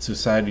grow.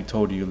 Society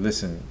told you,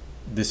 listen,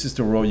 this is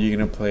the role you're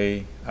going to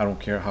play. I don't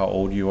care how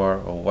old you are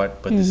or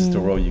what, but this is the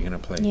role you're going to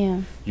play.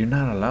 Yeah. You're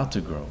not allowed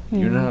to grow.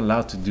 You're not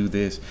allowed to do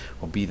this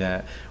or be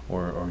that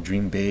or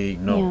dream big.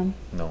 No.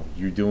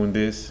 You're doing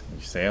this.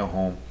 You stay at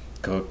home,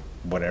 cook,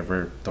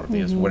 whatever,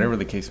 tortillas, whatever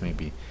the case may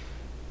be.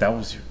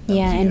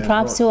 And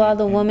props to all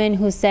the women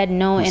who said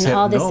no in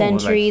all the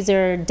centuries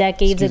or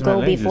decades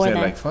ago before that.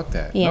 Like, fuck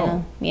that.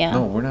 Yeah.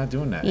 No, we're not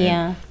doing that.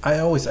 Yeah. And I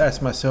always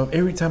ask myself,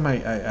 every time I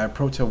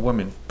approach a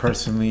woman,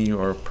 personally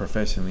or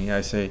professionally,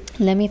 I say,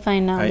 let me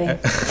find out.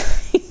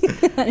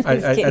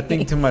 I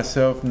think to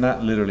myself,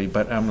 not literally,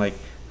 but I'm like,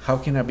 how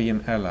can I be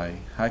an ally?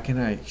 How can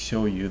I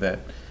show you that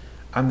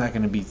I'm not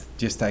going to be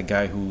just that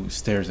guy who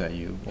stares at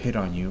you, hit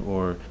on you,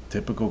 or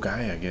typical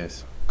guy, I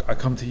guess. I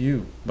come to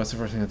you. What's the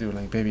first thing I do?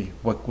 Like, baby,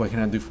 what can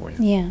I do for you?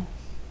 Yeah.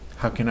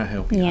 How can I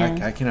help you? Yeah.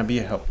 How can I be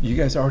a help? You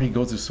guys already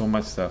go through so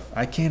much stuff.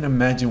 I can't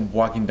imagine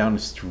walking down the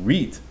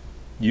street.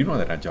 You know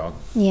that I jog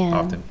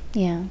often.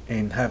 Yeah.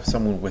 And have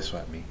someone whistle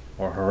at me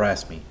or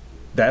harass me.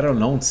 That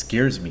alone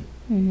scares me.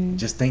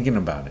 Just thinking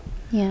about it.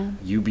 Yeah.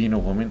 You being a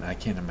woman, I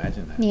can't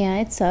imagine that. Yeah,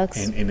 it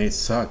sucks. And it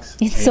sucks.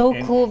 It's so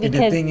cool because...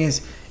 And the thing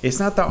is, it's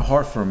not that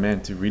hard for a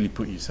man to really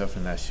put yourself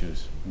in that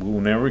shoes. We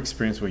will never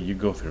experience what you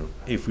go through.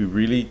 If we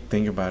really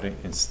think about it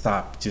and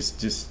stop,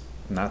 just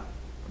not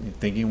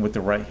thinking with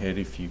the right head,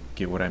 if you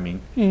get what I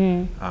mean,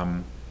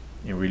 and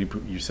really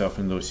put yourself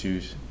in those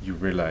shoes, you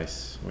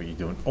realize what you're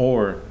doing.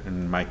 Or,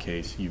 in my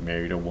case, you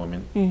married a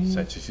woman,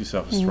 such as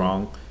yourself, a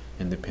strong,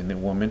 independent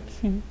woman,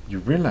 you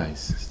realize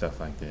stuff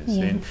like this.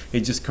 And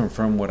it just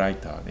confirmed what I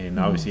thought. And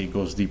obviously it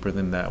goes deeper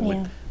than that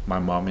with my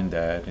mom and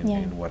dad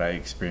and what I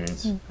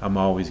experienced. I'm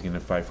always going to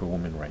fight for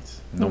women's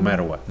rights, no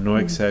matter what. No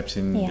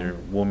exception. They're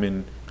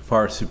women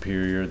far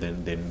superior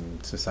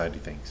than society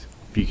thinks.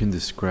 If you can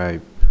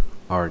describe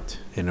art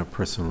in a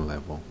personal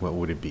level, what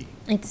would it be?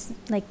 It's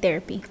like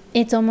therapy.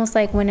 It's almost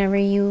like whenever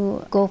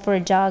you go for a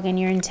jog and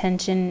your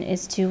intention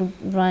is to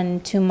run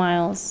 2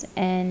 miles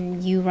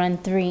and you run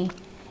 3,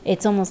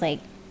 it's almost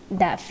like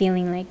that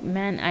feeling like,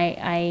 man,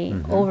 I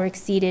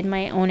overexceeded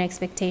my own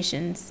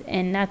expectations.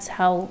 And that's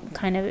how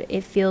kind of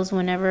it feels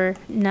whenever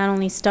not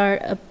only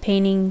start a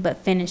painting but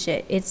finish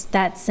it. It's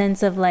that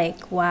sense of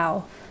like,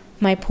 wow.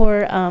 My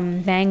poor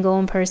Van Gogh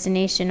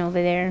impersonation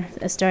over there,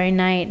 A Starry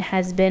Night,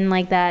 has been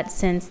like that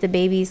since the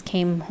babies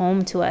came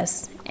home to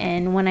us.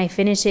 And when I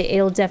finish it,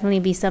 it'll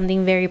definitely be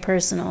something very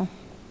personal.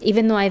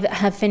 even though I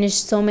have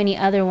finished so many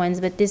other ones,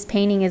 but this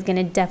painting is going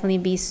to definitely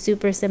be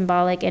super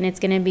symbolic, and it's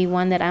going to be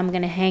one that I'm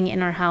going to hang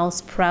in our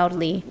house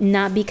proudly.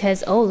 Not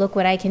because, oh, look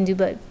what I can do,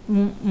 but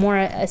more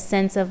a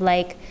sense of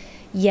like,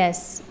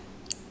 yes,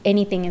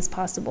 anything is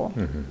possible,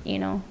 you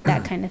know,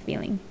 that kind of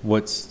feeling.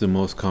 What's the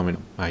most common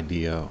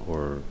idea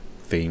or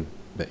theme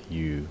that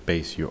you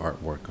base your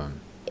artwork on?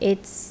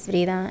 It's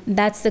Frida.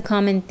 That's the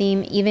common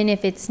theme, even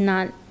if it's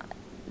not,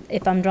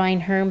 if I'm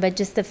drawing her, but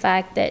just the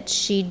fact that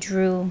she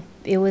drew.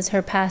 It was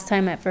her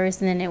pastime at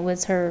first, and then it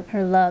was her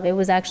love. It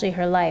was actually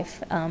her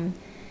life.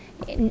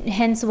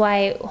 Hence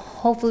why,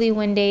 hopefully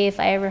one day,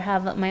 if I ever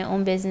have my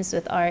own business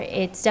with art,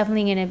 it's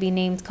definitely going to be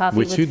named Coffee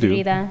Which with you do.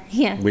 Frida.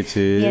 Yeah. Which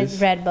is? Yes,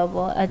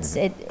 Redbubble.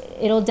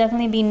 It'll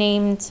definitely be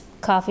named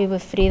Coffee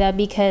with Frida,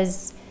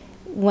 because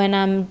when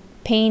I'm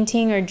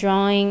painting or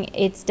drawing,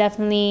 it's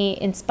definitely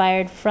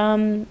inspired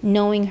from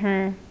knowing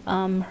her,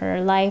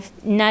 her life,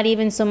 not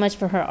even so much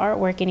for her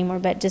artwork anymore,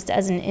 but just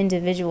as an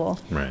individual.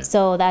 Right.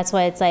 So that's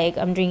why it's like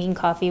I'm drinking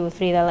coffee with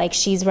Frida, like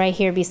she's right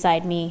here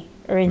beside me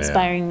or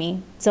inspiring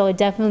me. So it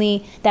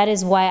definitely, that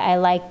is why I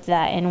liked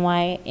that, and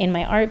why in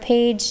my art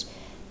page,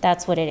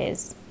 that's what it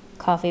is,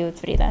 Coffee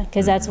with Frida,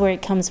 because that's where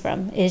it comes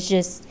from. It's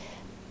just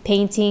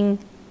painting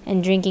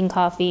and drinking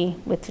coffee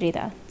with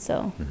Frida.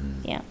 So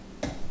yeah.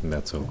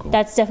 That's so cool.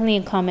 That's definitely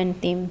a common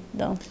theme,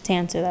 though, to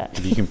answer that.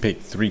 If you can pick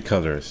 3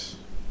 colors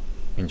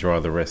and draw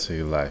the rest of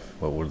your life,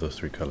 what would those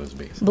 3 colors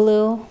be?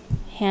 Blue,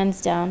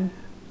 hands down.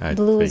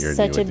 Blue is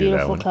such a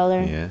beautiful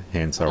color. Yeah,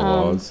 hence our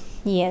walls.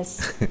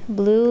 Yes.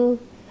 Blue.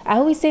 I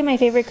always say my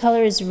favorite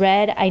color is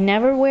red. I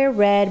never wear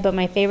red, but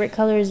my favorite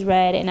color is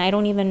red, and I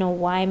don't even know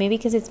why. Maybe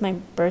because it's my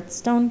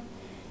birthstone.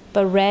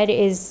 But red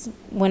is,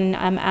 when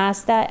I'm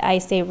asked that, I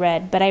say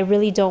red. But I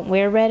really don't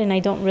wear red, and I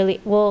don't really,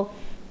 well,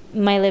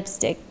 my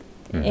lipstick.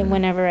 And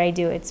whenever I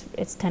do,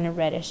 it's kind of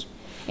reddish.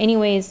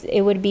 Anyways,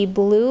 it would be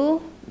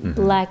blue,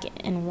 black,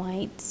 and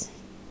white.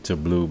 So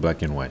blue,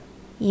 black, and white.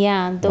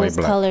 Yeah, those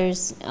Why black?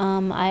 colors.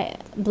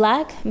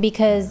 Black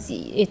because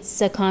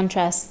it's a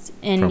contrast,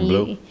 and From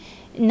blue?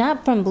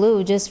 Not from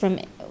blue, just from,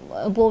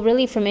 well,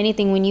 really from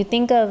anything. When you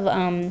think of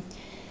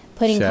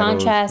putting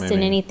Shadows, contrast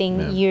in maybe. anything,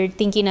 Yeah. you're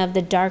thinking of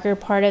the darker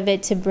part of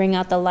it to bring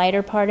out the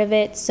lighter part of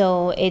it.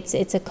 So it's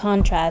a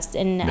contrast,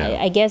 and Yeah.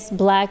 I guess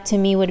black to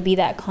me would be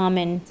that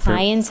common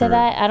tie into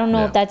that. I don't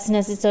know if that's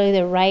necessarily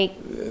the right.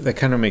 That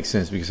kind of makes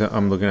sense, because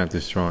I'm looking at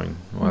this drawing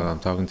while I'm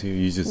talking to you.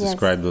 You just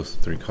described those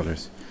 3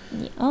 colors.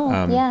 Oh,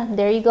 yeah,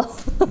 there you go.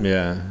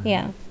 Yeah.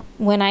 Yeah.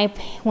 When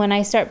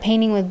I start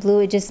painting with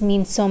blue, it just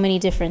means so many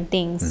different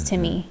things to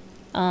me.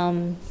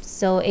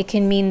 So it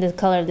can mean the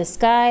color of the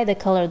sky, the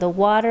color of the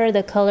water,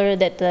 the color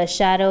that the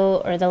shadow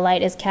or the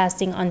light is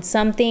casting on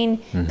something,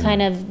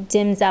 kind of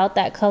dims out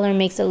that color,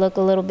 makes it look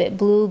a little bit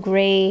blue,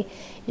 gray.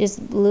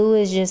 Just blue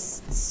is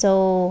just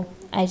so,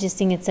 I just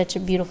think it's such a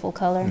beautiful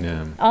color.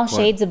 Yeah. All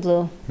shades of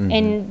blue.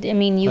 And I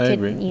mean, you I could,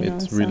 agree. you know,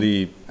 It's so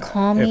really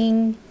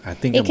calming. I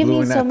think It of can blue,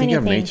 mean and so I think many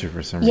of things. nature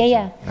for some reason.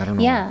 Yeah. I don't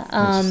know.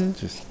 Yeah.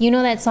 It's just You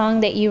know that song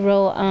that you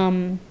wrote?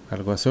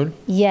 Algo Azul?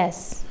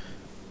 Yes.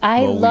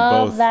 I Well, we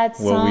love both- that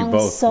song. well, we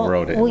both so,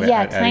 wrote it. Well, I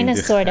yeah, didn't kind of,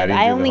 do- sort I of. didn't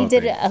I do the only whole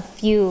did thing. a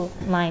few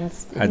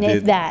lines. I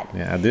did that.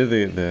 Yeah, I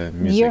did the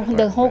music The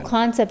part, whole but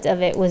concept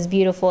of it was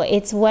beautiful.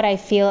 It's what I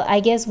feel, I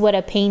guess, what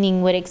a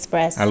painting would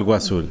express. Algo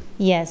Azul.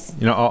 Yes.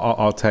 You know,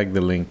 I'll tag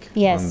the link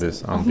Yes. on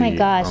this. On Oh my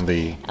gosh. On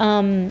the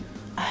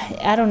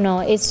I don't know.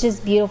 It's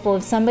just beautiful.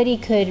 If somebody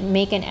could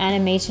make an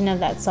animation of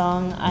that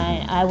song,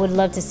 I would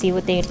love to see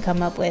what they'd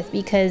come up with,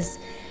 because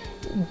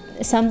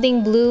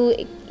something blue,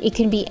 it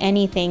can be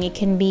anything. It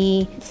can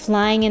be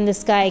flying in the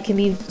sky. It can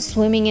be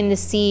swimming in the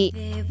sea.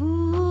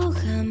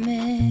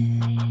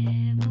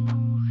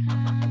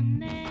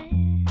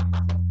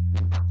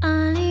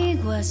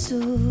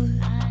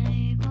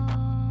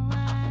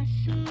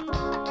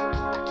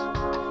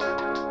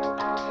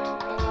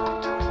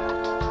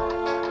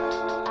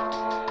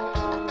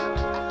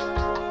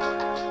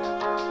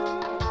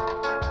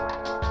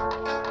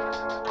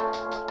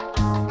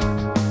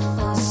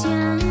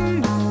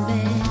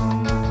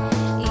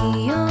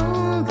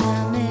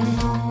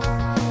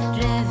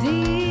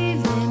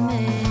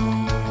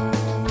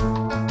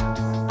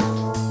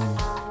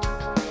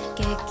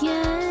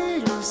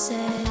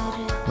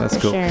 Let's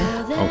For go.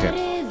 sure.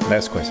 Okay,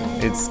 last question.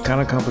 It's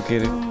kind of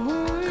complicated,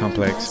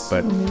 complex,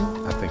 but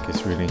I think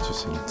it's really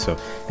interesting. So,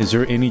 is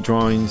there any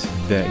drawings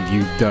that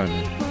you've done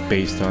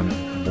based on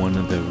one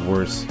of the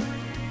worst,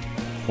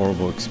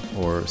 horrible,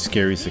 or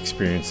scariest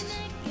experiences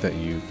that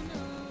you've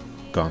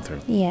gone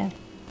through? Yeah.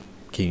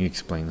 Can you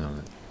explain on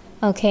it?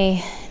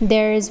 Okay,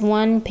 there's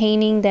one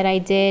painting that I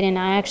did, and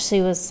I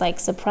actually was like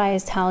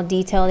surprised how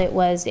detailed it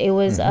was. It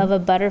was of a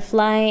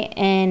butterfly,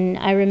 and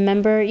I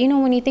remember, you know,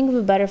 when you think of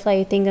a butterfly,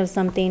 you think of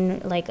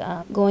something like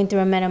going through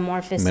a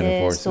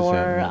metamorphosis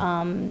or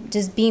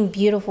just being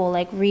beautiful,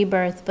 like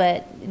rebirth.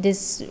 But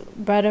this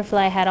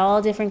butterfly had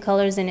all different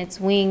colors in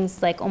its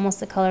wings, like almost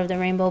the color of the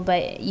rainbow,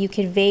 but you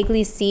could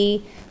vaguely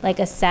see like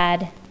a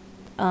sad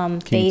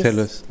face. Can you tell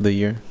us the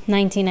year?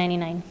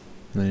 1999.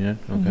 The year?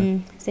 Okay.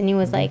 So he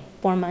was like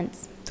 4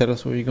 months. Tell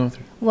us what you're going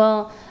through.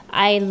 Well,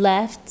 I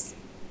left.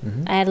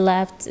 I had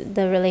left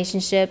the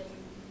relationship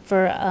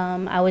for,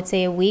 I would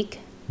say, a week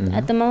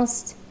at the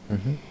most.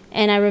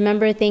 And I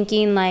remember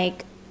thinking,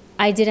 like,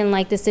 I didn't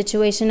like the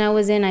situation I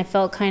was in. I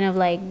felt kind of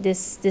like,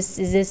 is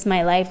this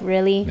my life,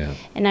 really? Yeah.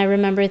 And I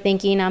remember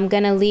thinking, I'm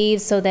going to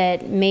leave so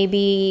that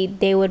maybe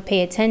they would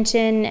pay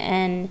attention,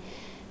 and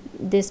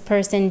this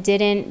person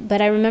didn't.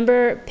 But I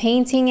remember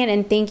painting it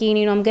and thinking,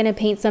 I'm going to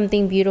paint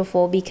something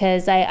beautiful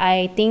because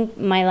I think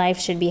my life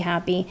should be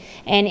happy.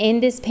 And in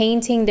this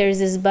painting, there's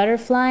this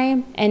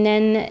butterfly, and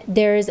then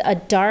there's a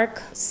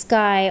dark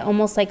sky,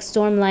 almost like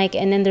storm-like,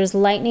 and then there's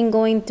lightning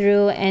going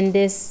through, and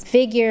this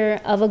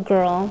figure of a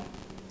girl.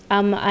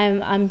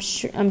 I'm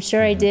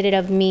sure I did it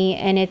of me,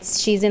 and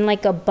she's in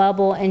like a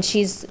bubble, and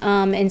she's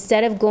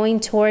instead of going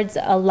towards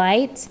a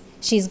light,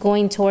 she's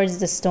going towards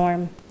the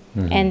storm.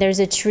 And there's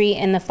a tree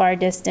in the far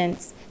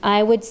distance.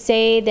 I would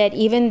say that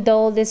even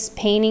though this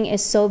painting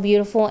is so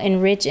beautiful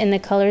and rich in the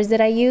colors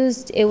that I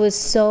used, I was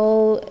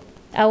so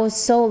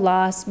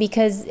lost,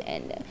 because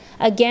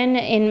again,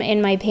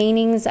 in my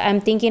paintings,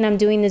 I'm thinking I'm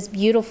doing this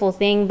beautiful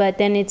thing, but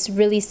then it's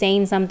really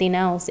saying something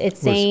else.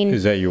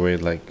 Is that your way,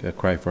 like a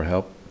cry for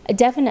help?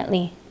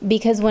 Definitely,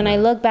 because when I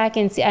look back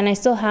and see, and I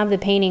still have the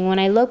painting, when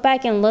I look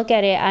back and look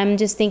at it, I'm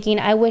just thinking,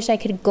 I wish I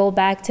could go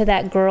back to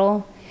that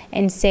girl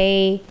and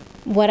say,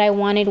 what I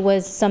wanted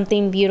was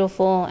something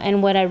beautiful,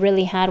 and what I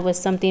really had was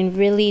something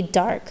really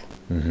dark.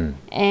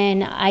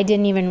 And I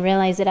didn't even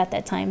realize it at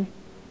that time.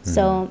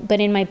 So, but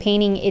in my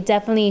painting, it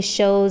definitely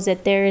shows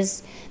that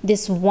there's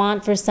this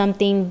want for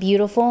something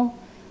beautiful,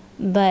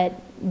 but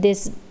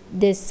this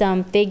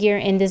figure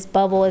in this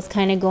bubble is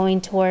kind of going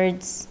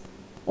towards,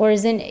 or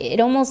isn't it?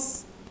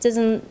 Almost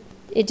doesn't.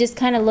 It just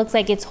kind of looks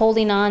like it's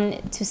holding on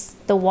to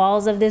the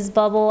walls of this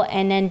bubble,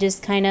 and then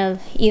just kind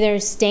of either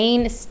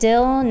staying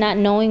still, not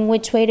knowing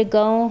which way to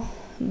go.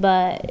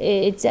 But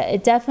it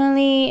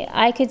definitely,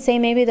 I could say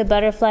maybe the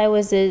butterfly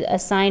was a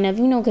sign of,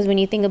 because when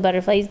you think of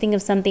butterfly, you think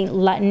of something,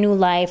 new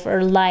life,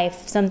 or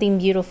life, something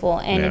beautiful.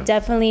 And it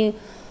definitely,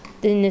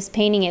 in this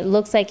painting, it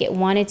looks like it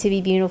wanted to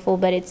be beautiful,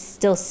 but it's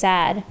still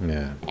sad.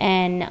 Yeah.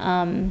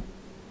 And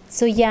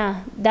so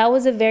yeah, that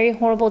was a very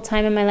horrible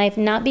time in my life,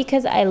 not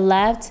because I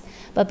left,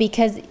 but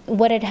because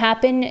what had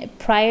happened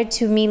prior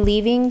to me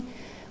leaving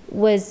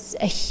was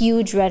a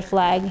huge red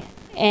flag.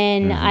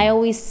 And I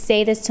always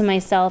say this to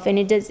myself, and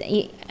it does,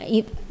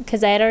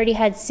 because I had already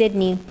had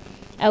Sydney.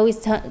 I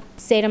always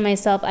say to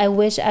myself, I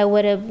wish I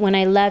would have, when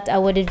I left, I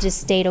would have just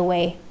stayed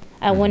away.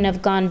 I wouldn't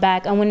have gone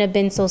back. I wouldn't have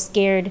been so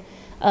scared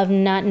of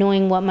not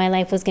knowing what my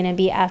life was going to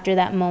be after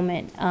that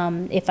moment,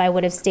 if I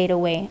would have stayed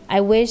away.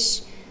 I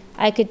wish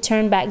I could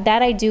turn back.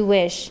 That I do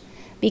wish,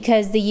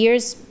 because the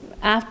years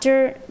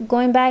after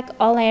going back,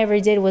 all I ever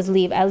did was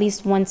leave at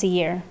least once a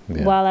year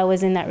while I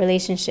was in that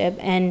relationship.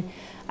 And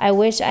I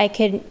wish I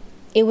could,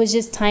 it was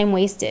just time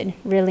wasted,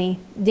 really.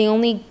 The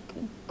only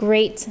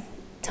great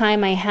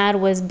time I had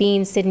was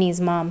being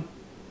Sydney's mom.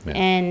 Yeah.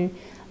 And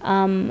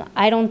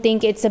I don't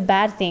think it's a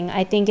bad thing.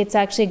 I think it's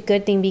actually a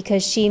good thing,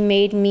 because she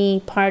made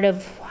me part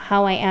of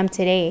how I am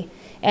today.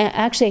 And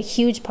actually a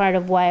huge part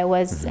of why I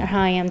was how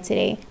I am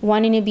today.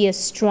 Wanting to be a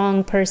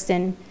strong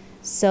person.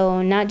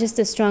 So not just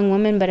a strong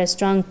woman, but a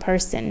strong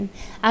person.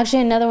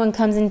 Actually, another one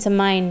comes into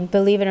mind,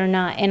 believe it or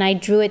not. And I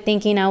drew it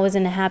thinking I was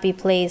in a happy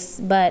place.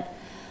 But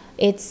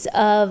it's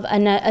of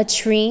a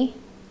tree.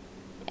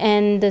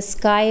 And the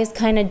sky is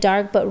kind of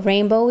dark but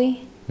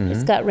rainbowy.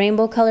 It's got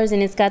rainbow colors,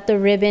 and it's got the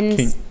ribbons.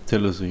 Can you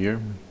tell us the year,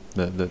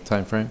 the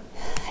time frame?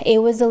 It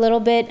was a little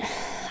bit,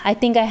 I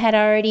think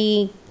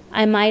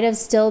I might have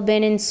still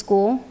been in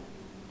school.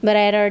 But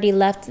I had already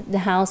left the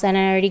house, and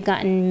I had already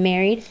gotten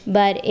married.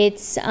 But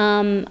it's,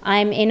 I'm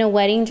in a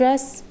wedding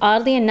dress.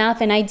 Oddly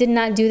enough, and I did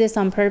not do this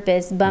on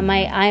purpose, but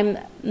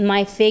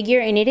my figure,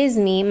 and it is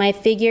me, my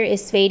figure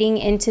is fading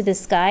into the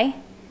sky.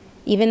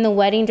 Even the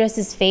wedding dress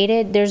is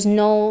faded. There's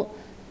no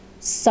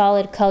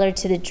solid color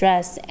to the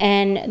dress.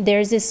 And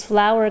there's this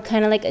flower,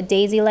 kind of like a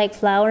daisy-like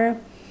flower,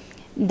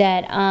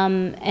 that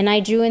and I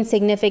drew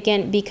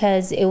insignificant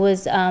because it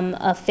was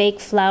a fake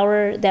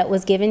flower that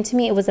was given to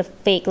me. It was a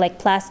fake, like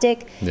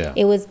plastic. Yeah.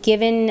 It was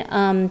given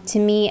to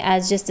me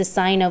as just a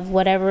sign of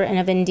whatever, and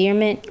of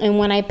endearment. And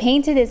when I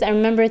painted this, I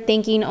remember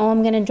thinking, oh,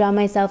 I'm gonna draw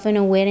myself in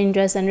a wedding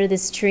dress under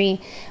this tree.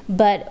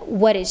 But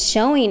what it's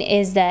showing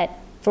is that,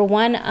 for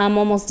one, I'm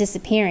almost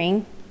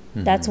disappearing.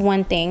 That's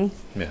one thing.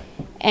 Yeah.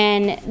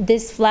 And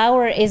this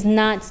flower is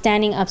not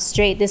standing up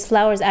straight. This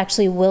flower is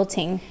actually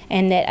wilting,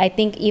 and that I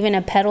think even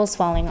a petal's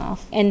falling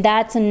off. And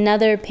that's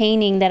another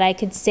painting that I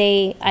could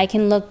say I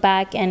can look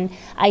back, and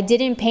I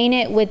didn't paint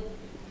it with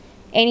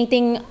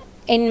anything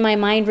in my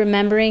mind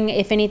remembering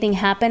if anything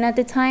happened at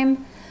the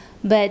time.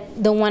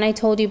 But the one I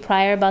told you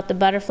prior about the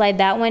butterfly,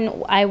 that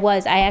one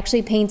I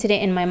actually painted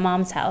it in my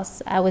mom's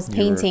house. I was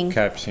painting. You were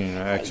capturing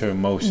actual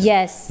emotion.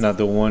 Yes. Not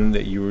the one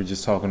that you were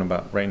just talking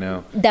about right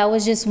now. That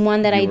was just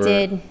one that I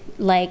did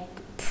like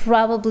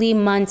probably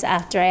months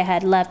after I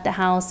had left the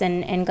house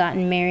and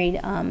gotten married.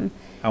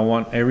 I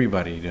want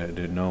everybody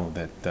to know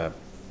that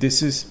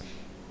this is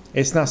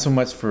it's not so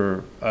much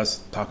for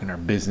us talking our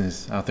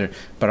business out there,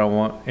 but I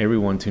want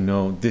everyone to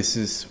know this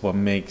is what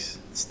makes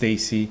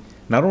Stacy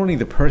not only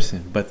the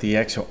person but the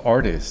actual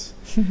artist.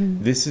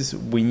 This is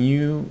when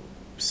you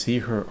see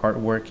her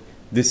artwork,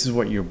 this is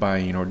what you're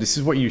buying, or this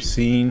is what you're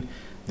seeing.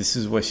 This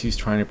is what she's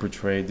trying to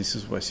portray. This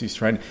is what she's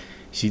trying.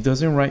 She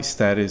doesn't write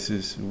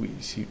statuses.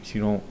 She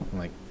don't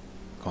like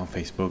go on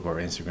Facebook or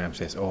Instagram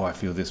says, "Oh, I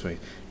feel this way."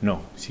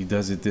 No, she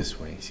does it this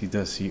way. She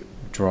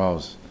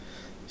draws.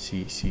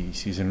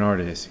 She's an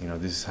artist.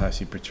 This is how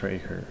she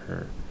portrays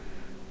her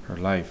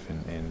life.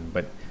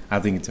 But I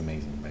think it's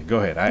amazing. But go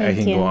ahead. I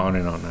can go on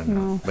and on and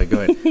on. But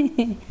go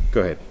ahead.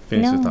 Go ahead.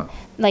 Finish the thought.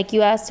 Like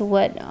you asked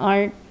what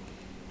art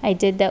I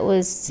did that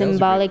was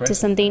symbolic to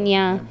something.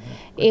 Yeah.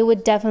 It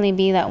would definitely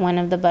be that one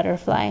of the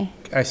butterfly.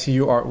 I see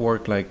your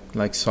artwork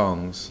like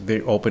songs.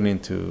 They're open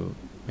into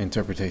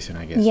interpretation,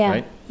 I guess, yeah.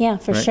 Right? Yeah,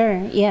 for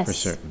sure. Yes. For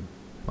certain.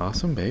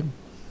 Awesome, babe.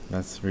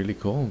 That's really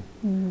cool.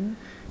 Mm-hmm.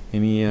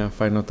 Any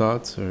final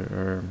thoughts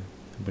or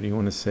what do you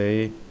want to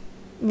say?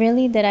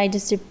 Really, that I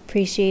just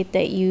appreciate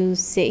that you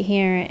sit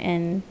here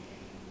and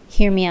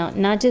hear me out.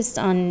 Not just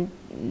on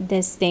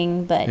this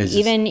thing, but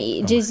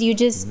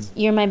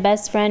you're my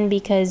best friend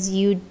because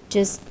you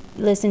just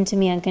listen to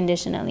me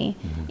unconditionally.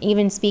 Mm-hmm.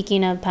 Even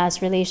speaking of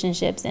past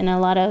relationships, and a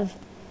lot of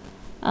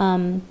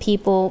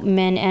people,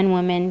 men and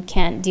women,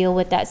 can't deal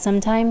with that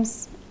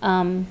sometimes.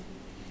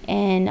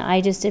 And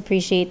I just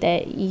appreciate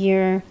that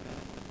you're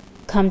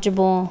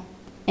comfortable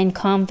and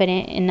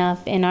confident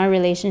enough in our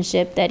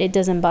relationship that it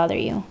doesn't bother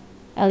you.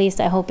 At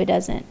least I hope it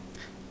doesn't.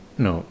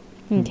 No.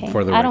 Okay.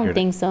 For the I don't record,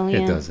 think so.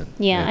 Yeah. It doesn't.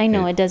 Yeah, I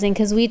know it doesn't,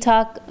 because we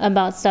talk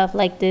about stuff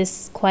like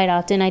this quite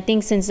often. I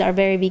think since our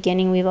very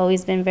beginning, we've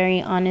always been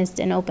very honest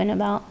and open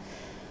about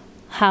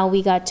how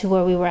we got to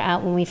where we were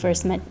at when we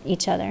first met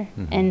each other.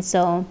 Mm-hmm. And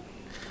so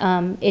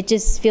it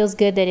just feels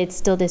good that it's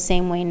still the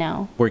same way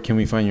now. Where can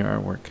we find your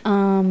artwork?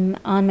 On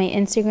my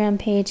Instagram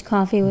page,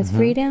 Coffee with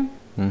Frida,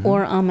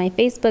 or on my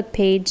Facebook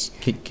page,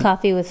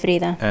 Coffee with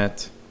Frida.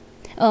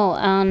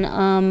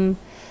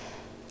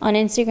 On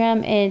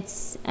Instagram,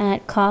 it's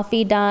at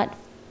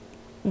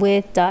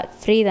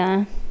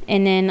coffee.with.frida.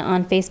 And then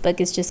on Facebook,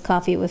 it's just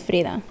Coffee with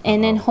Frida.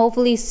 And then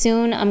hopefully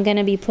soon, I'm going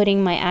to be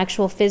putting my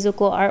actual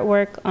physical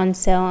artwork on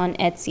sale on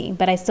Etsy.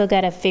 But I still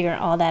got to figure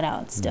all that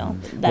out still.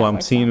 Well,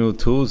 I'm seeing new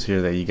tools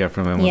here that you got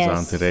from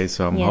Amazon today.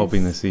 So I'm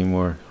hoping to see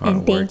more artwork.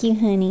 And thank you,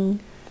 honey,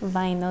 for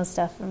buying those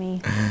stuff for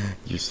me.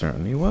 You're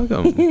certainly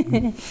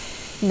welcome.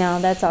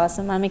 No, that's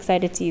awesome. I'm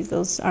excited to use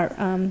those art,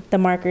 the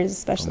markers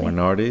especially. From an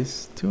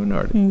artist to an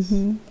artist.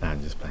 Mm-hmm. I'm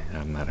just playing.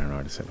 I'm not an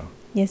artist at all.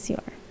 Yes, you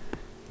are.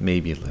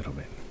 Maybe a little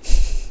bit.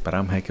 But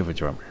I'm a heck of a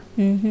drummer.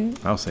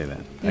 Mm-hmm. I'll say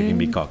that. I can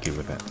be cocky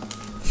with that.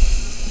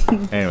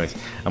 Anyways,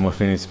 I'm going to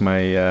finish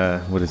my,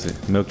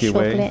 Milky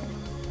Way.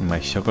 My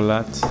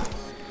chocolate.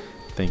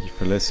 Thank you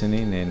for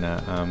listening, and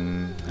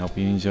hope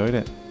you enjoyed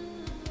it.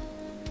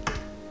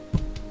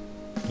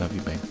 Love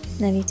you, babe.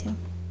 Love you too.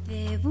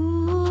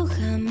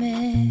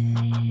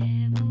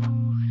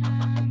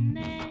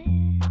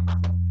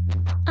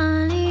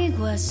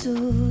 Algo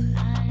azul.